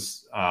 I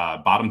was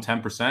bottom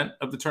 10%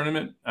 of the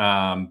tournament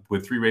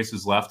with 3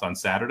 races left on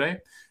Saturday,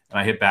 and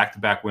I hit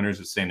back-to-back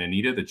winners at Santa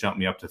Anita that jumped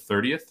me up to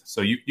 30th.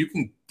 So you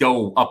can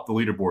go up the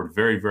leaderboard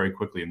very, very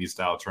quickly in these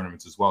style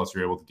tournaments as well as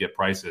you're able to get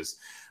prices.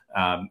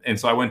 And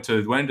so I went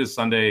into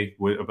Sunday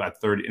with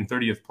about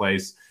 30th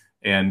place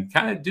and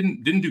kind of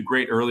didn't do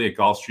great early at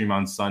Gulfstream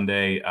on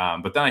Sunday.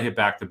 But then I hit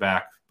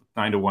back-to-back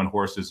 9-1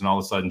 horses and all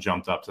of a sudden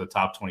jumped up to the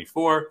top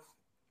 24.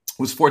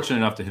 Was fortunate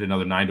enough to hit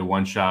another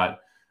 9-1 shot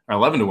or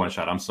 11-1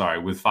 shot. I'm sorry,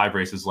 with 5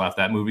 races left.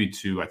 That moved me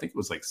to, I think it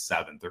was like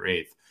 7th or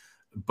 8th.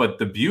 But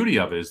the beauty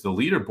of it is the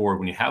leaderboard,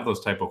 when you have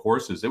those type of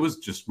horses, it was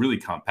just really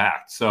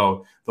compact.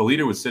 So the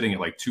leader was sitting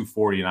at like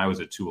 240 and I was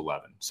at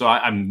 211. So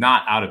I'm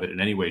not out of it in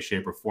any way,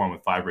 shape, or form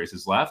with 5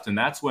 races left. And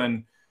that's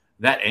when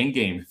that end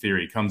game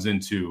theory comes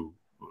into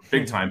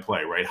big time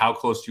play, right? How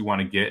close do you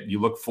want to get?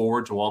 You look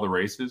forward to all the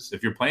races.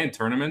 If you're playing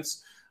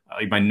tournaments,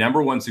 my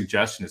number one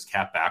suggestion is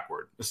cap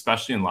backward,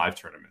 especially in live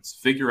tournaments.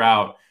 Figure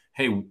out,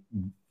 hey,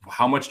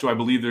 how much do I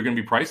believe there are going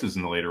to be prices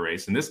in the later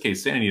race? In this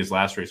case, Sanita's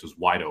last race was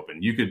wide open.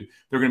 There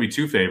were going to be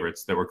 2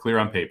 favorites that were clear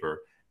on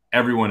paper.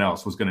 Everyone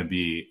else was going to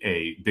be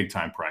a big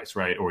time price,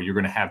 right? Or you're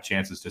going to have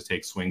chances to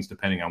take swings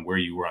depending on where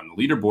you were on the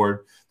leaderboard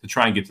to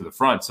try and get to the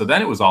front. So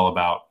then it was all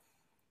about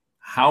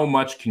how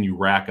much can you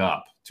rack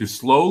up to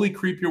slowly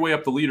creep your way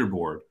up the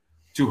leaderboard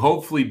to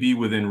hopefully be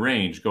within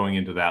range going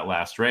into that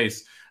last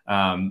race.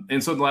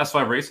 And so in the last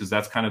 5 races,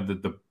 that's kind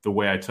of the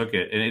way I took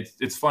it. And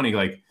it's funny,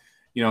 like,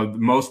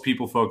 most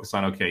people focus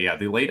on, okay, yeah,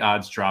 the late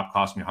odds drop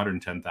cost me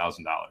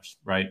 $110,000,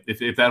 right?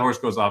 If that horse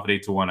goes off at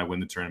 8-1, I win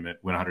the tournament,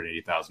 win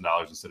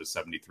 $180,000 instead of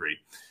 73.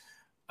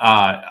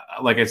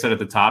 Like I said at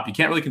the top, you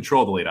can't really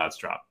control the late odds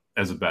drop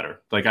as a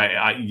bettor. Like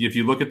if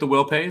you look at the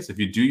will pays, if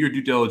you do your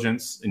due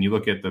diligence and you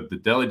look at the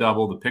daily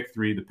double, the pick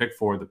 3, the pick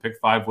 4, the pick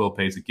 5 will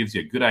pays, it gives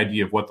you a good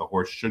idea of what the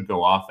horse should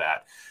go off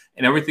at.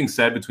 And everything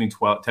said between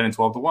 10 and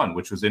 12-1,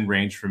 which was in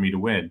range for me to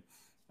win.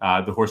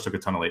 The horse took a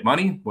ton of late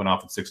money, went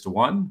off at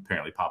 6-1.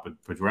 Apparently, Papa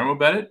Pedremo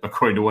bet it,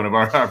 according to one of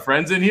our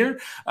friends in here.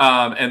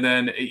 And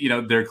then,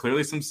 there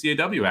clearly some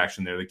CAW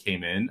action there that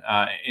came in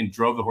and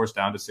drove the horse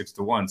down to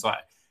 6-1. So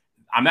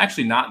I'm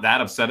actually not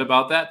that upset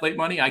about that late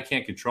money. I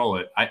can't control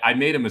it. I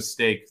made a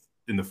mistake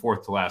in the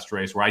 4th to last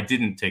race where I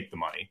didn't take the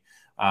money.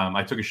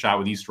 I took a shot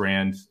with East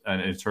Rand in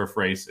a turf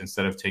race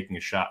instead of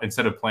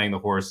playing the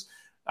horse.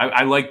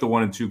 I liked the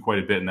 1 and 2 quite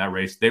a bit in that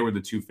race. They were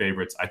the 2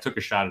 favorites. I took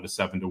a shot at a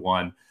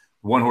 7-1.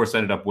 One horse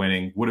ended up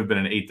winning, would have been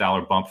an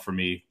 $8 bump for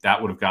me. That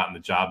would have gotten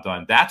the job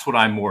done. That's what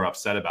I'm more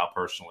upset about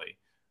personally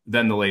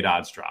than the late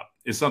odds drop.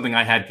 It's something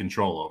I had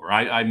control over.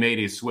 I made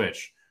a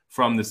switch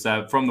from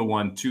the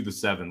 1 to the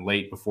 7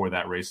 late before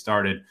that race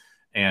started.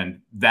 And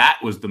that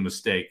was the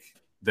mistake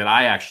that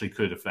I actually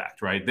could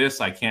affect, right?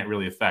 This I can't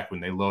really affect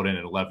when they load in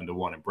at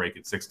 11-1 and break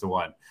at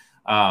 6-1.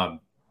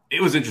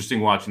 It was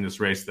interesting watching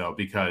this race though,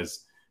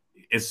 because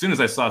as soon as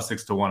I saw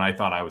 6-1, I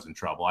thought I was in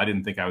trouble. I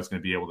didn't think I was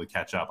going to be able to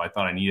catch up. I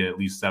thought I needed at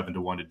least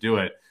 7-1 to do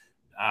it.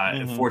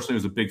 Unfortunately, it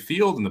was a big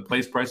field and the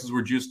place prices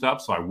were juiced up,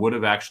 so I would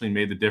have actually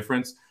made the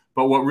difference.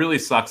 But what really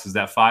sucks is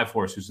that 5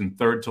 horse who's in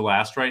 3rd to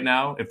last right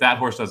now. If that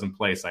horse doesn't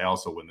place, I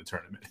also win the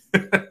tournament.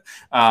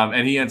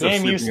 And he ends up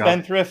sweeping you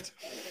spendthrift.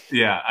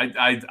 Yeah,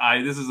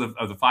 this is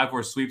the 5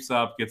 horse sweeps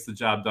up, gets the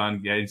job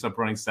done, ends up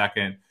running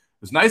 2nd. It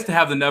was nice to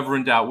have the never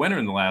in doubt winner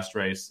in the last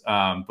race,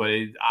 but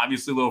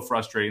obviously a little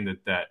frustrating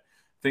that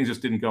things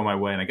just didn't go my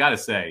way. And I got to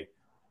say,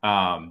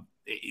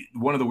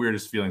 one of the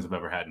weirdest feelings I've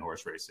ever had in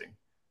horse racing,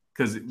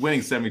 because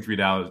winning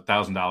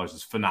 $73,000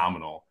 is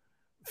phenomenal.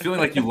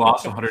 Feeling like you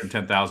lost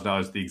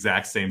 $110,000 at the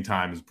exact same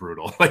time is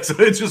brutal. So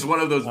it's just one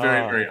of those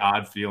very, very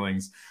odd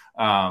feelings.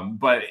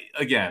 But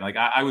again,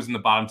 I was in the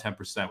bottom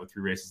 10% with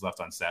 3 races left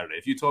on Saturday.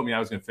 If you told me I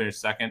was going to finish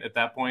 2nd at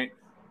that point,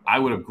 I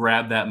would have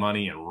grabbed that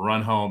money and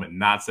run home and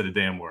not said a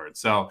damn word.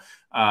 So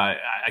I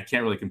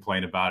can't really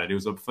complain about it. It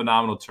was a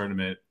phenomenal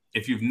tournament.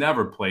 If you've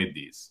never played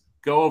these,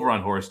 go over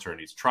on Horse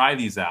Tourneys, try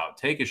these out,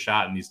 take a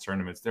shot in these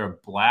tournaments. They're a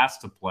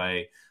blast to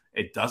play.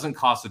 It doesn't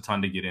cost a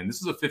ton to get in.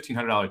 This is a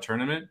 $1,500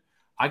 tournament.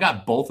 I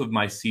got both of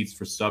my seats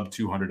for sub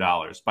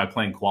 $200 by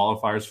playing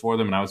qualifiers for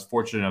them, and I was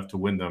fortunate enough to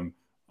win them.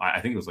 I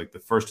think it was like the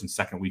 1st and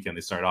 2nd weekend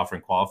they started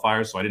offering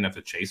qualifiers, so I didn't have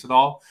to chase it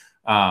all.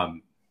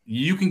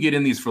 You can get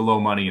in these for low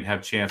money and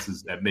have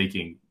chances at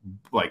making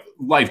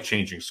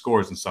life-changing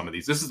scores in some of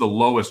these. This is the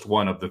lowest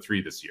one of the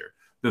 3 this year.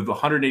 The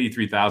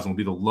 183,000 will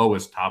be the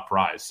lowest top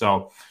prize.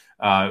 So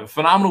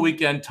phenomenal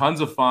weekend,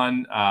 tons of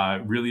fun.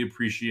 Really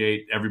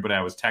appreciate everybody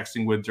I was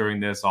texting with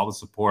during this, all the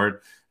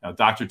support.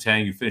 Dr.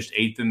 Tang, you finished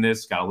 8th in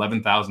this, got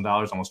 $11,000,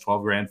 almost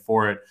 $12,000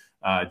 for it.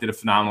 Did a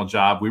phenomenal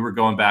job. We were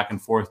going back and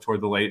forth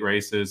toward the late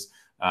races.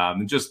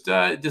 It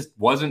just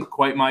wasn't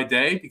quite my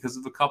day because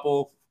of a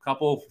couple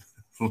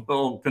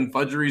little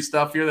confudgery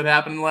stuff here that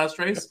happened in the last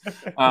race.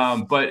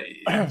 But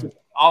all in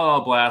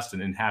all, blast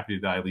and happy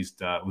that I at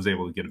least was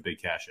able to get a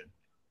big cash in.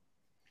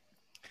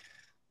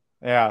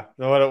 Yeah,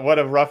 what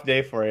a rough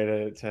day for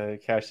you to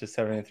cash the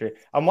 73.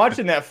 I'm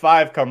watching that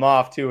 5 come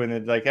off too, and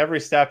then every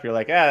step you're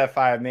like, that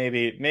 5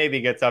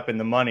 maybe gets up in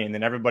the money, and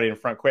then everybody in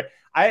front quit.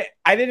 I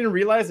didn't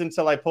realize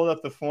until I pulled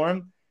up the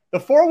form. The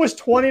 4 was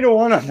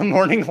 20-1 on the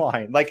morning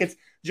line. It's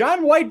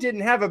John White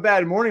didn't have a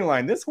bad morning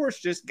line. This horse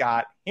just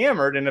got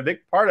hammered, and a big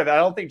part of it, I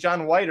don't think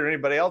John White or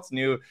anybody else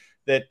knew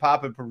that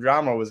Papa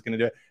Pajama was going to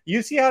do it.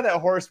 You see how that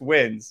horse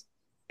wins,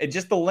 and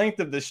just the length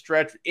of the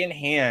stretch in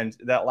hand,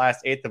 that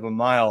last 1/8 of a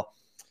mile.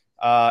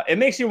 It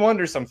makes you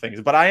wonder some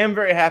things, but I am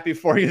very happy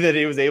for you that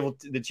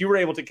that you were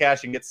able to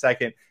cash and get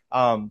 2nd.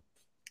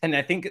 And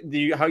I think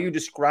how you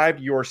describe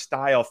your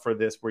style for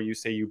this, where you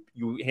say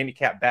you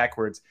handicap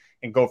backwards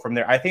and go from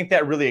there, I think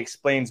that really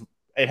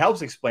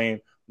helps explain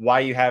why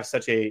you have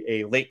such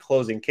a late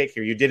closing kick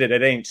here. You did it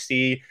at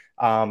NHC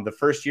the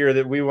first year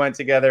that we went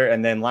together,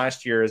 and then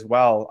last year as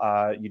well,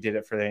 you did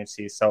it for the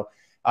NHC. So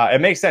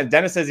it makes sense.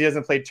 Dennis says he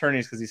doesn't play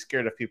tourneys because he's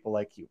scared of people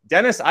like you.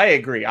 Dennis, I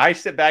agree. I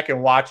sit back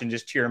and watch and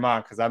just cheer him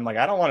on because I'm like,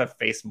 I don't want to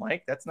face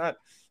Mike. I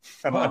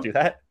don't want to do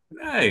that.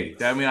 Hey,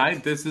 I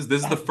mean, this is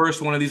the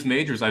first one of these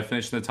majors I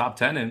finished in the top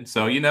 10 in.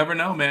 So you never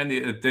know, man.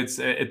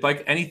 It's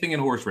like anything in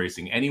horse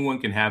racing. Anyone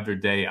can have their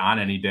day on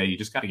any day. You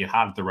just got to get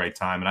hot at the right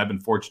time. And I've been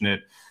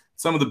fortunate.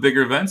 Some of the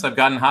bigger events, I've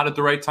gotten hot at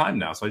the right time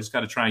now. So I just got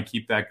to try and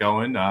keep that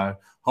going.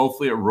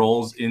 Hopefully it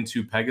rolls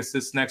into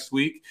Pegasus next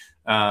week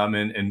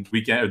and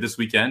weekend, or this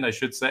weekend, I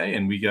should say.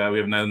 And we have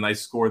another nice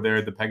score there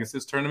at the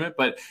Pegasus tournament.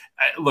 But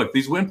look,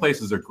 these win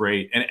places are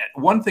great. And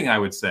one thing I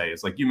would say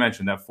is, like you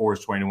mentioned, that 4 is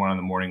 21 on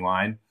the morning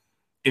line.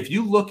 If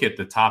you look at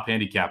the top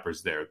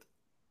handicappers there,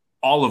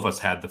 all of us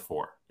had the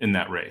 4 in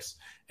that race.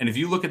 And if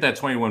you look at that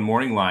 21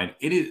 morning line,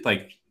 it is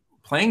like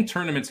playing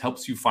tournaments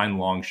helps you find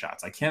long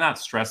shots. I cannot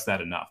stress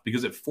that enough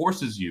because it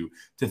forces you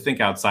to think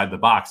outside the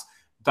box.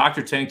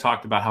 Dr. Tang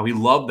talked about how he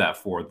loved that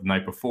 4 the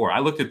night before. I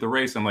looked at the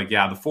race. I'm like,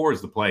 yeah, the 4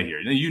 is the play here.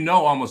 And you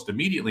know almost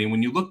immediately. And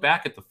when you look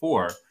back at the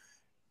 4,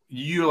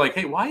 you're like,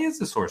 hey, why is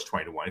this horse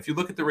 21? If you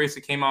look at the race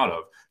it came out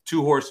of,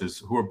 2 horses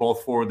who are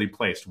both forwardly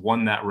placed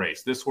won that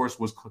race. This horse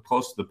was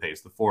close to the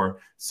pace. The 4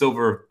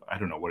 Silver, I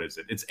don't know, what is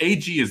it? It's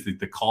AG is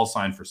the call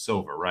sign for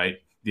silver, right?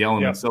 The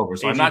element silver.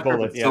 So AG I'm not sure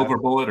if it's Silver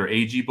Bullet or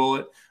AG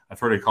Bullet. I've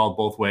heard it called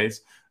both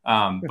ways.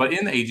 But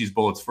in the AG's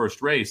Bullet's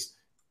first race,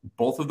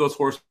 both of those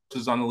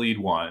horses on the lead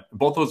won.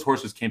 Both those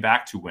horses came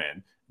back to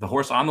win. The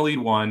horse on the lead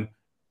won,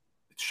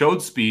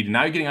 showed speed. And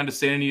now you're getting onto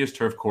Santa Anita's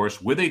turf course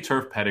with a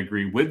turf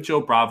pedigree, with Joe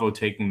Bravo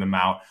taking them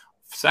out.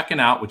 Second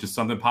out, which is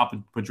something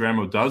Papa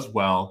Padremo does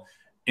well,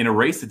 in a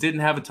race that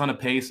didn't have a ton of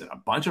pace, a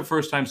bunch of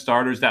first-time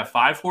starters. That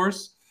 5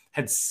 horse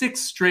had 6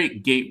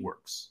 straight gate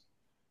works.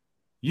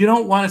 You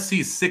don't want to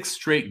see 6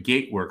 straight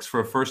gate works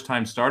for a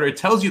first-time starter. It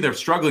tells you they're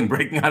struggling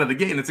breaking out of the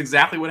gate, and it's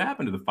exactly what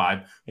happened to the 5.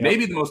 Yep.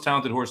 Maybe the most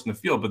talented horse in the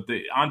field, but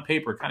on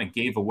paper kind of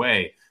gave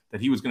away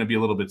that he was going to be a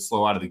little bit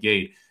slow out of the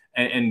gate.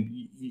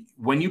 And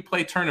when you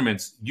play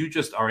tournaments, you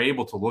just are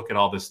able to look at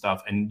all this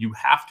stuff, and you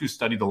have to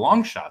study the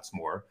long shots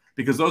more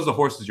because those are the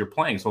horses you're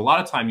playing. So a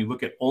lot of time you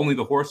look at only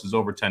the horses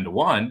over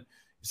 10-1. You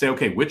say,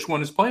 okay, which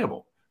one is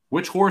playable?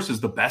 Which horse is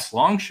the best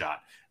long shot?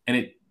 And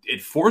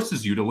it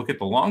forces you to look at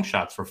the long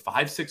shots for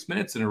 5-6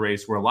 minutes in a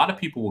race where a lot of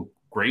people will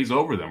graze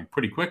over them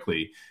pretty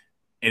quickly.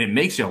 And it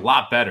makes you a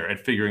lot better at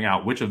figuring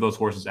out which of those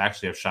horses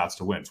actually have shots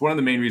to win. It's one of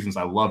the main reasons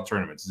I love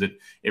tournaments is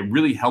it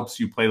really helps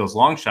you play those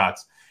long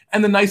shots.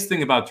 And the nice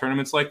thing about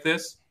tournaments like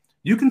this,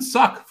 you can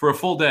suck for a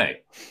full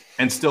day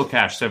and still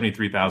cash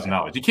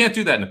 $73,000. You can't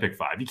do that in a pick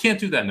 5. You can't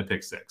do that in a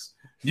pick 6.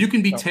 You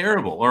can be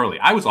terrible early.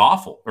 I was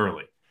awful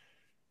early.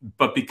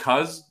 But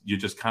because you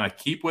just kind of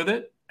keep with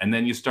it, and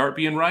then you start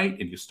being right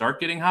and you start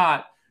getting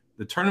hot,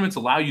 the tournaments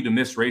allow you to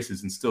miss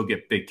races and still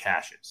get big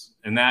cashes.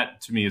 And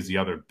that, to me, is the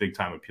other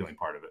big-time appealing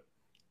part of it.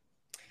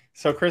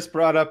 So Chris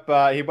brought up,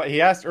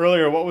 he asked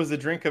earlier, what was the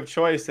drink of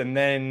choice? And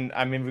then,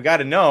 I mean, we got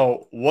to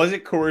know, was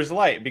it Coors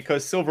Light?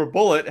 Because Silver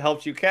Bullet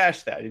helped you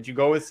cash that. Did you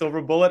go with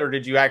Silver Bullet, or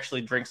did you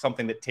actually drink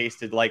something that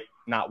tasted like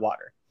not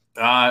water?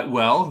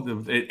 Well,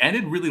 it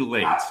ended really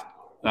late.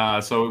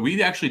 So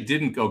we actually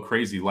didn't go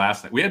crazy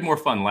last night. We had more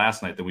fun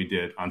last night than we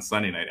did on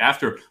Sunday night.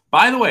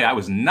 By the way, I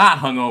was not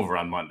hungover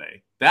on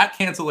Monday. That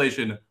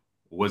cancellation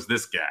was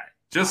this guy.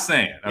 Just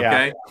saying,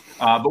 okay?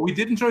 Yeah. But we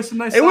did enjoy some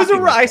nice.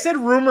 I said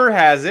rumor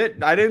has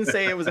it. I didn't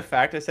say it was a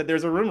fact. I said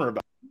there's a rumor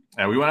about it.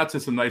 Yeah, we went out to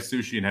some nice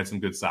sushi and had some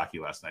good sake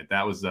last night.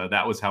 That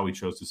was how we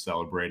chose to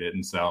celebrate it,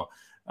 and so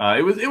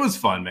it was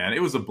fun, man.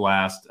 It was a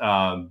blast.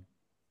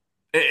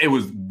 It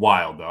was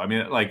wild, though. I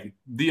mean, like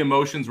the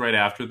emotions right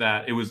after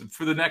that. It was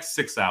for the next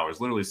 6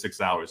 hours, literally 6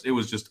 hours. It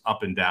was just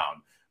up and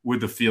down with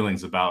the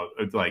feelings about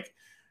like,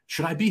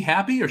 should I be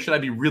happy or should I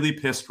be really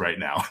pissed right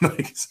now?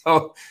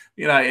 So,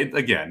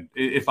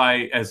 if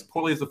I, as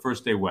poorly as the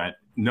first day went,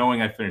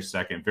 knowing I finished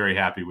second, very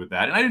happy with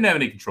that. And I didn't have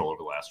any control over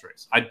the last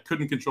race. I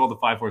couldn't control the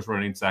 5 horse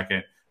running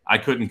second. I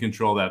couldn't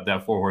control that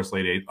 4 horse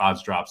late 8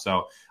 odds drop.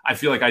 So I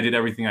feel like I did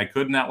everything I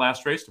could in that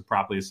last race to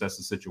properly assess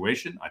the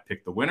situation. I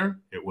picked the winner.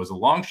 It was a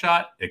long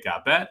shot. It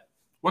got bet.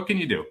 What can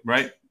you do,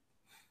 right?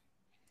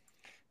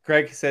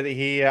 Greg said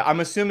that I'm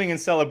assuming in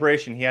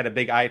celebration, he had a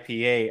big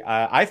IPA.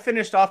 I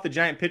finished off the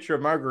giant pitcher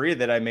of margarita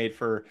that I made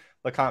for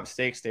LeCompte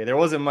Stakes Day. There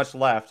wasn't much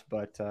left,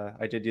 but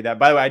I did do that.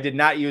 By the way, I did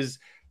not use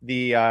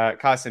the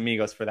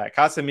Casamigos for that.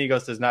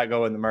 Casamigos does not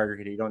go in the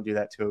margarita. You don't do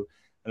that to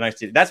a nice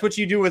tea. That's what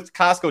you do with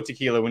Costco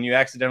tequila when you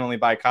accidentally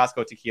buy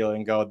Costco tequila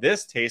and go,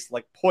 this tastes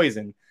like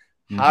poison.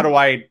 Mm-hmm. How do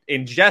I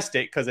ingest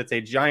it? Because it's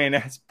a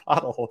giant-ass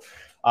bottle.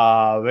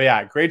 But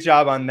yeah, great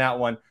job on that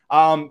one.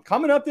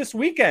 Coming up this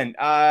weekend,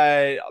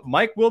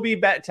 Mike will be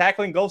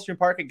tackling Gulfstream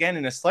Park again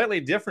in a slightly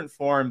different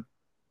form.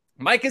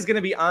 Mike is going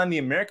to be on the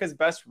America's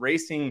Best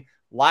Racing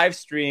live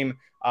stream.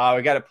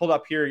 We got it pulled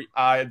up here.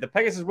 The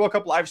Pegasus World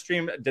Cup live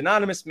stream.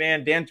 Anonymous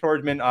man, Dan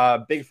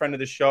Torgman, big friend of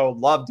the show.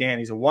 Love Dan.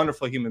 He's a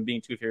wonderful human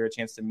being, too, if you have a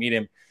chance to meet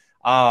him.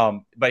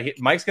 But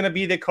Mike's going to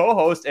be the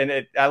co-host,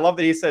 and I love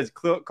that he says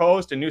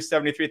co-host, a new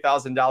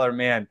 $73,000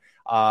 man.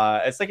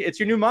 It's like it's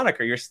your new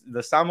moniker. You're the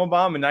Samo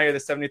Bomb, and now you're the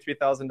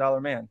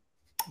 $73,000 man.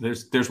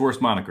 There's worse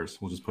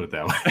monikers. We'll just put it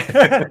that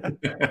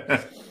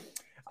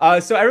way.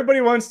 So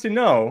everybody wants to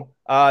know,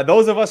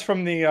 those of us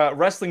from the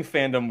wrestling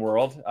fandom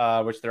world,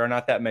 which there are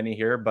not that many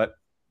here, but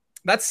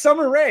that's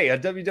Summer Rae, a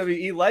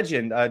WWE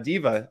legend,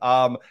 diva.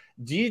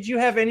 Did you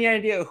have any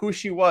idea who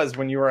she was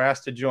when you were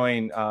asked to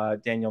join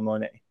Daniel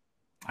Monet?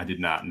 I did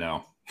not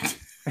know.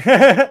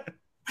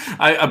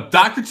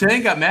 Dr.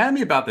 Chang got mad at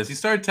me about this. He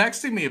started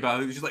texting me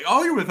about it. She's like,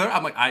 "Oh, you're with her?"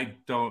 I'm like, "I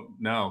don't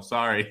know.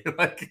 Sorry."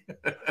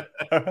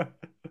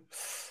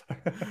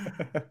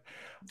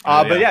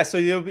 But yeah, so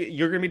you're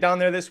going to be down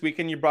there this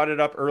weekend. You brought it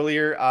up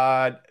earlier.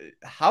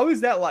 How is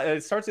that?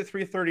 It starts at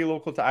 3:30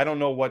 local time. I don't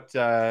know what.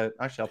 Actually,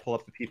 I'll pull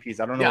up the PPs.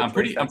 I don't know. Yeah, I'm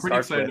pretty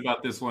excited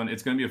about this one.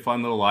 It's going to be a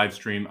fun little live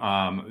stream.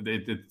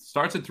 It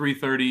starts at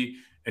 3:30.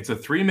 It's a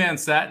 3-man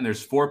set, and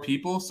there's 4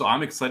 people. So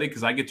I'm excited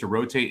because I get to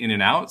rotate in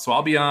and out. So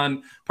I'll be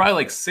on probably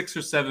like 6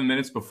 or 7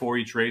 minutes before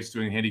each race,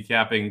 doing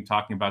handicapping,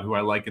 talking about who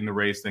I like in the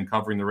race, then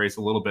covering the race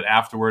a little bit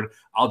afterward.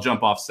 I'll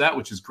jump off set,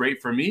 which is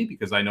great for me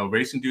because I know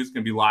Racing Dude's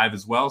going to be live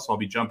as well. So I'll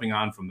be jumping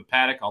on from the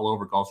paddock all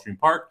over Gulfstream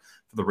Park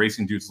for the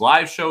Racing Dudes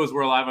live show as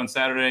we're live on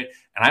Saturday.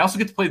 And I also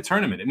get to play the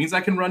tournament. It means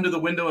I can run to the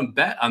window and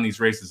bet on these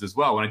races as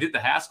well. When I did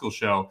the Haskell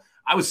show,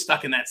 I was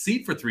stuck in that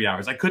seat for 3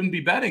 hours. I couldn't be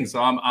betting.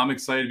 So I'm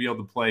excited to be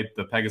able to play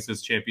the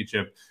Pegasus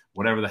Championship,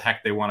 whatever the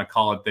heck they want to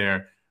call it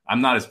there. I'm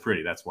not as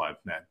pretty. That's why,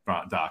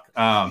 Doc.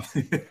 I'm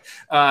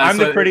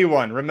the pretty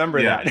one.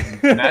 Remember that.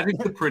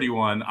 Magic's the pretty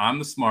one. I'm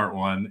the smart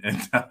one.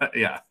 And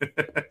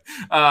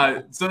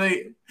so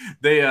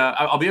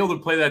I'll be able to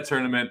play that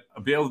tournament.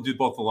 I'll be able to do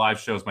both the live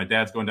shows. My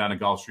dad's going down to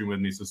Gulfstream with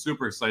me, so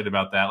super excited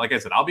about that. Like I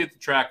said, I'll be at the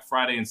track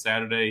Friday and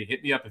Saturday.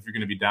 Hit me up if you're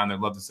going to be down there.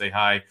 Love to say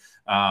hi.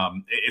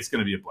 It's going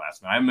to be a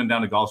blast, man. I haven't been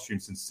down to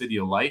Gulfstream since City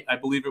of Light, I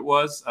believe it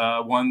was,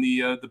 won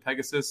the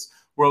Pegasus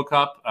World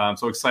Cup.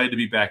 So excited to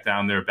be back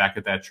down there, back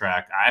at that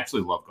track. I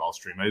absolutely love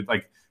Gulfstream.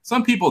 Like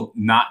some people,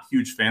 not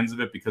huge fans of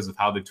it because of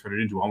how they turned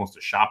it into almost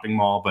a shopping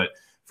mall. But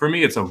for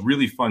me, it's a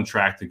really fun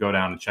track to go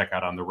down and check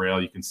out on the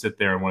rail. You can sit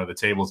there in one of the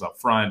tables up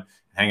front,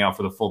 hang out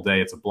for the full day.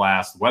 It's a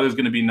blast. The weather's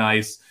going to be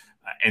nice.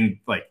 And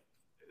like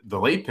the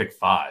late pick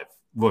 5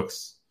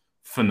 looks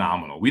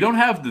phenomenal. We don't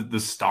have the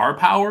star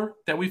power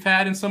that we've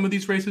had in some of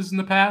these races in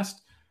the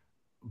past.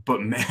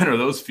 But man, are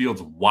those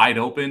fields wide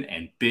open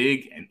and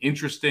big and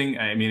interesting.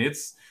 I mean,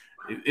 it's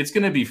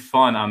going to be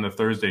fun on the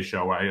Thursday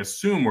show. I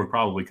assume we're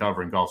probably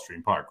covering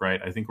Gulfstream Park, right?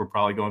 I think we're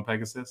probably going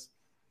Pegasus.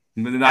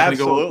 They're not going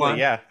to go Oaklawn.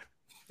 Yeah.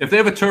 If they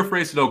have a turf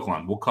race at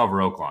Oaklawn, we'll cover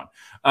Oaklawn.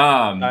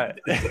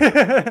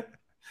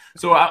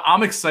 So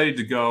I'm excited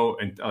to go,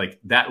 and like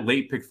that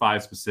late pick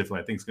 5 specifically,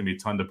 I think it's going to be a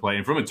ton to play.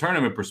 And from a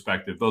tournament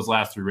perspective, those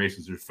last 3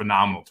 races are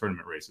phenomenal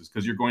tournament races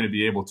because you're going to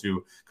be able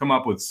to come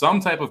up with some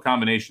type of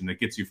combination that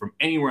gets you from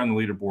anywhere on the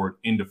leaderboard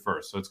into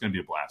first. So it's going to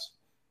be a blast.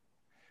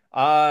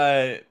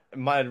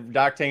 My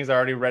Doc Tang's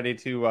already ready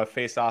to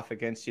face off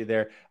against you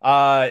there.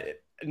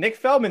 Nick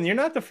Feldman, you're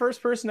not the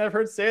first person I've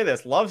heard say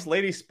this. Loves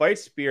Lady Spite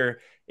Spear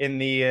in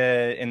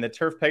the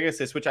Turf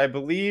Pegasus, which I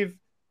believe,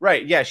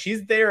 right? Yeah,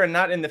 she's there and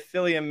not in the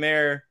Filly and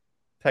Mare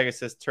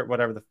Pegasus,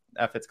 whatever the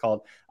F it's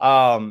called.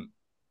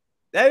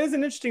 That is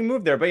an interesting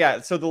move there. But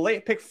yeah, so the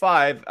late pick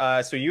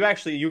 5. So you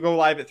go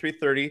live at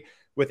 3:30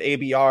 with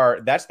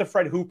ABR. That's the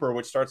Fred Hooper,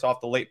 which starts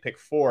off the late pick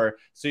 4.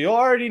 So you'll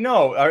already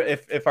know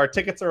if our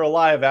tickets are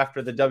alive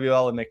after the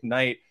WL and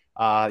McKnight.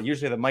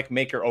 Usually the Mike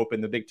Maker Open,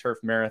 the big turf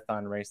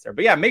marathon race there.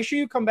 But yeah, make sure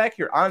you come back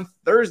here on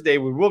Thursday.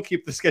 We will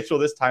keep the schedule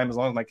this time as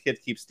long as my kids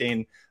keep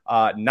staying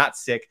not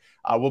sick.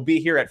 We'll be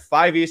here at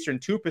 5 Eastern,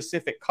 2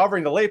 Pacific,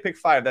 covering the late pick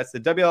 5. That's the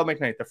WL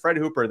McKnight, the Fred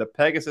Hooper, the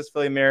Pegasus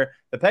Filly Mare,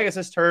 the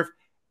Pegasus Turf,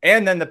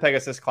 and then the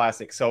Pegasus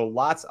Classic. So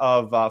lots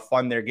of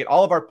fun there. Get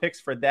all of our picks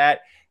for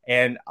that.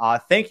 And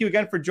thank you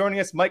again for joining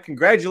us, Mike.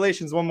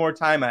 Congratulations one more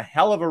time. A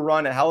hell of a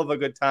run, a hell of a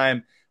good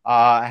time.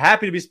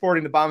 Happy to be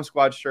sporting the Bomb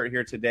Squad shirt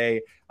here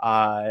today.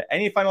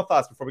 Any final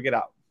thoughts before we get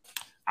out?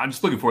 I'm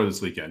just looking forward to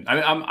this weekend.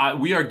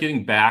 We are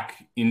getting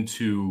back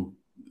into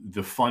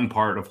the fun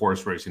part of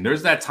horse racing.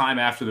 There's that time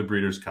after the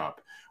Breeders'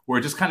 Cup where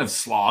it just kind of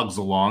slogs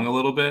along a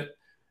little bit.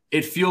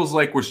 It feels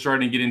like we're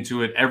starting to get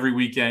into it every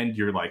weekend.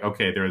 You're like,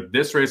 okay, there's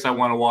this race I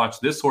want to watch.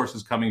 This horse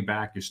is coming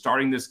back. You're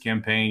starting this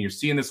campaign. You're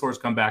seeing this horse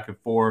come back at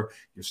 4.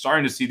 You're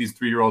starting to see these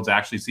 3-year-olds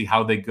actually see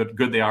how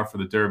good they are for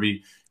the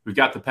Derby. We've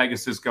got the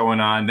Pegasus going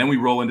on. Then we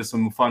roll into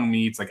some fun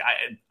meets.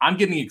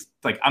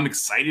 I'm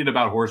excited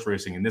about horse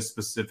racing in this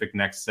specific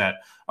next set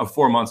of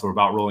 4 months we're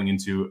about rolling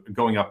into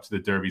going up to the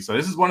Derby. So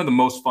this is one of the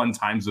most fun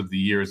times of the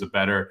year as a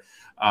bettor.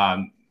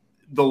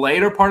 The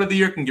later part of the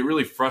year can get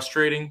really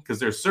frustrating because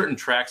there's certain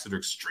tracks that are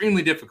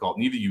extremely difficult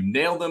and either you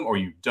nail them or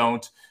you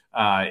don't.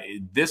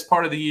 This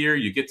part of the year,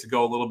 you get to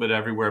go a little bit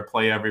everywhere,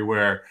 play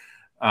everywhere.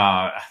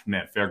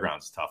 Man,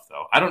 Fairgrounds is tough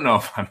though. I don't know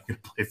if I'm going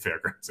to play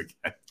Fairgrounds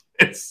again.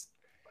 It's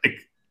like,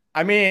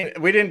 I mean,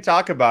 we didn't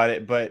talk about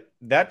it, but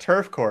that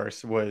turf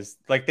course was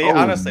like they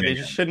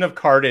just shouldn't have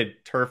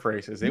carded turf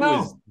races. It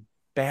was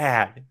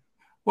bad.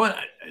 Well,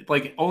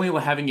 like only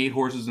having 8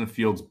 horses in the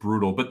field's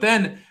brutal. But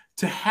then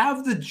to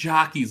have the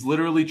jockeys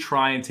literally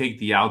try and take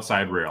the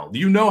outside rail.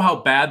 You know how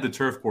bad the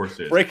turf course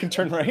is. Break and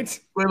turn right.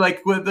 They're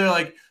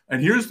like,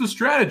 and here's the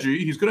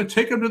strategy. He's going to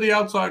take him to the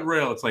outside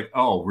rail. It's like,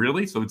 oh,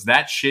 really? So it's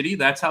that shitty?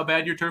 That's how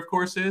bad your turf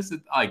course is?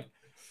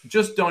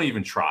 Just don't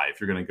even try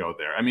if you're going to go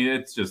there. I mean,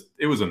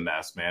 it was a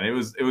mess, man.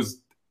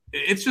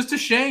 It's just a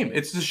shame.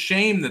 It's a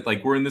shame that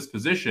like we're in this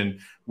position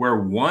where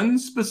one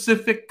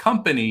specific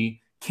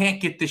company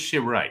can't get this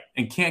shit right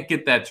and can't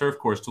get that turf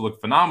course to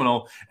look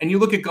phenomenal. And you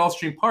look at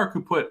Gulfstream Park,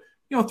 who put,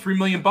 $3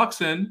 million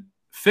in,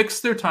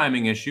 fixed their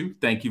timing issue.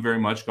 Thank you very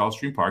much,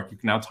 Gulfstream Park. You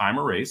can now time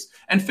a race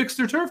and fix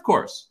their turf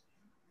course.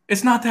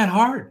 It's not that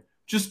hard.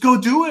 Just go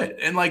do it.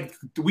 And like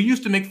we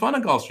used to make fun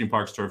of Gulfstream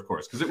Park's turf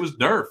course because it was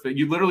dirt.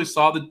 You literally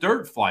saw the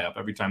dirt fly up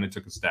every time they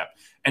took a step.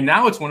 And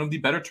now it's one of the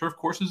better turf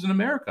courses in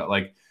America.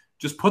 Like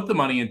just put the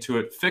money into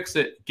it, fix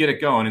it, get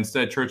it going.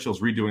 Instead,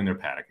 Churchill's redoing their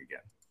paddock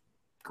again.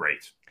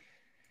 Great.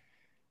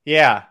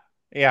 Yeah.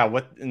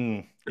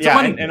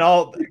 And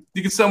all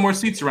you can sell more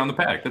seats around the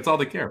paddock. That's all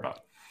they care about.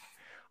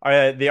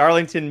 The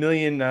Arlington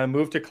Million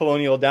moved to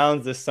Colonial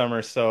Downs this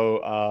summer,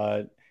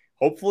 so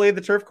hopefully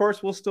the turf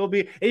course will still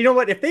be. And you know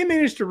what? If they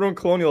manage to ruin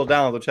Colonial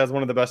Downs, which has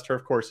one of the best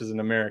turf courses in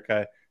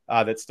America,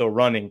 that's still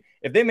running,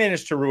 if they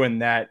manage to ruin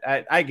that,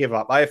 I give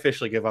up. I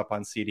officially give up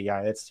on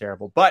CDI. It's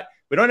terrible, but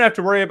we don't have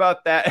to worry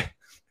about that.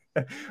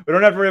 We're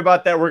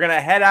going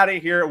to head out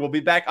of here. We'll be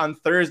back on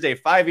Thursday,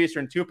 5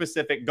 Eastern, 2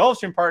 Pacific,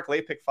 Gulfstream Park,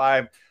 late pick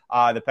 5,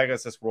 the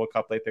Pegasus World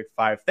Cup, late pick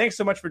 5. Thanks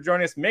so much for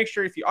joining us. Make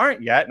sure if you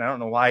aren't yet, and I don't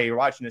know why you're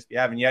watching this if you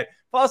haven't yet,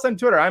 follow us on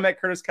Twitter. I'm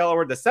at Curtis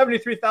Kellaward. The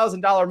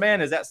 $73,000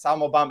 man is at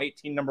Salmobomb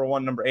 18, number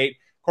 1, number 8.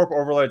 Corporate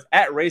Overlords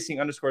at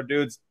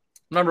Racing_Dudes.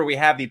 Remember, we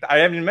have I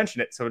haven't even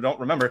mentioned it, so don't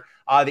remember.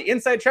 The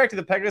inside track to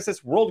the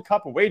Pegasus World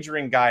Cup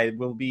wagering guide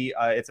will be,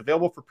 it's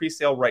available for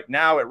pre-sale right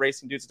now at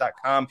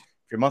racingdudes.com.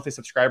 If you're a monthly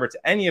subscriber to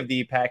any of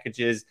the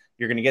packages,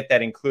 you're going to get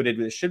that included.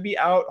 It should be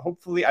out,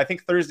 hopefully, I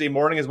think Thursday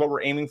morning is what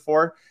we're aiming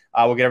for.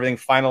 We'll get everything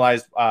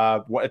finalized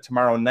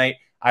tomorrow night.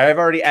 I have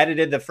already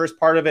edited the first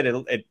part of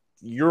it.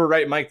 You're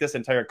right, Mike. This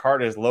entire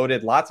card is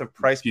loaded. Lots of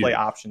price play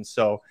options.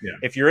 So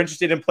if you're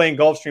interested in playing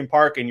Gulfstream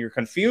Park and you're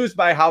confused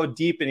by how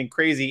deep and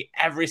crazy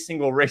every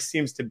single race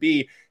seems to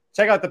be,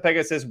 check out the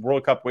Pegasus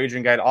World Cup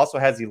Wagering Guide. Also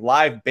has the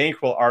live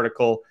bankroll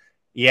article.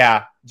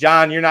 Yeah,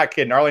 John, you're not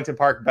kidding. Arlington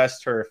Park,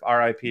 best turf.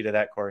 RIP to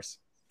that course.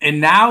 And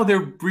now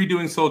they're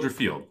redoing Soldier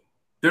Field.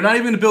 They're not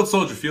even going to build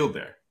Soldier Field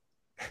there.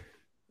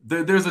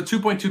 There's a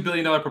 $2.2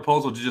 billion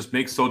proposal to just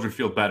make Soldier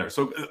Field better.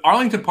 So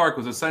Arlington Park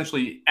was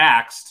essentially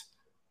axed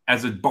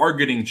as a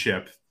bargaining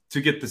chip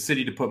to get the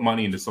city to put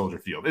money into Soldier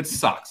Field. It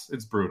sucks.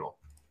 It's brutal.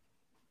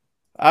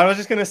 I was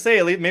just going to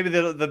say, maybe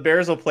the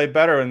Bears will play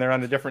better when they're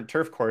on a different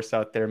turf course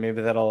out there.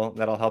 Maybe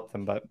that'll help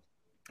them. But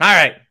all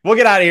right, we'll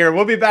get out of here.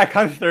 We'll be back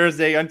on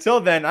Thursday. Until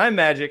then, I'm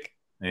Magic.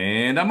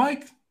 And I'm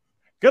Mike.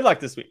 Good luck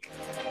this week.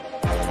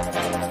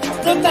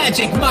 The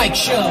Magic Mike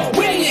Show,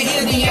 where you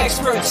hear the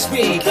experts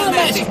speak. The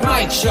Magic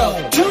Mike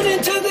Show. Tune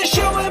into the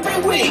show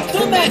every week.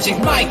 The Magic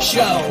Mike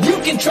Show.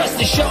 You can trust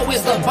the show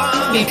is the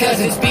bomb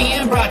because it's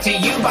being brought to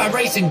you by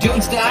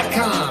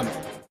RacingDudes.com.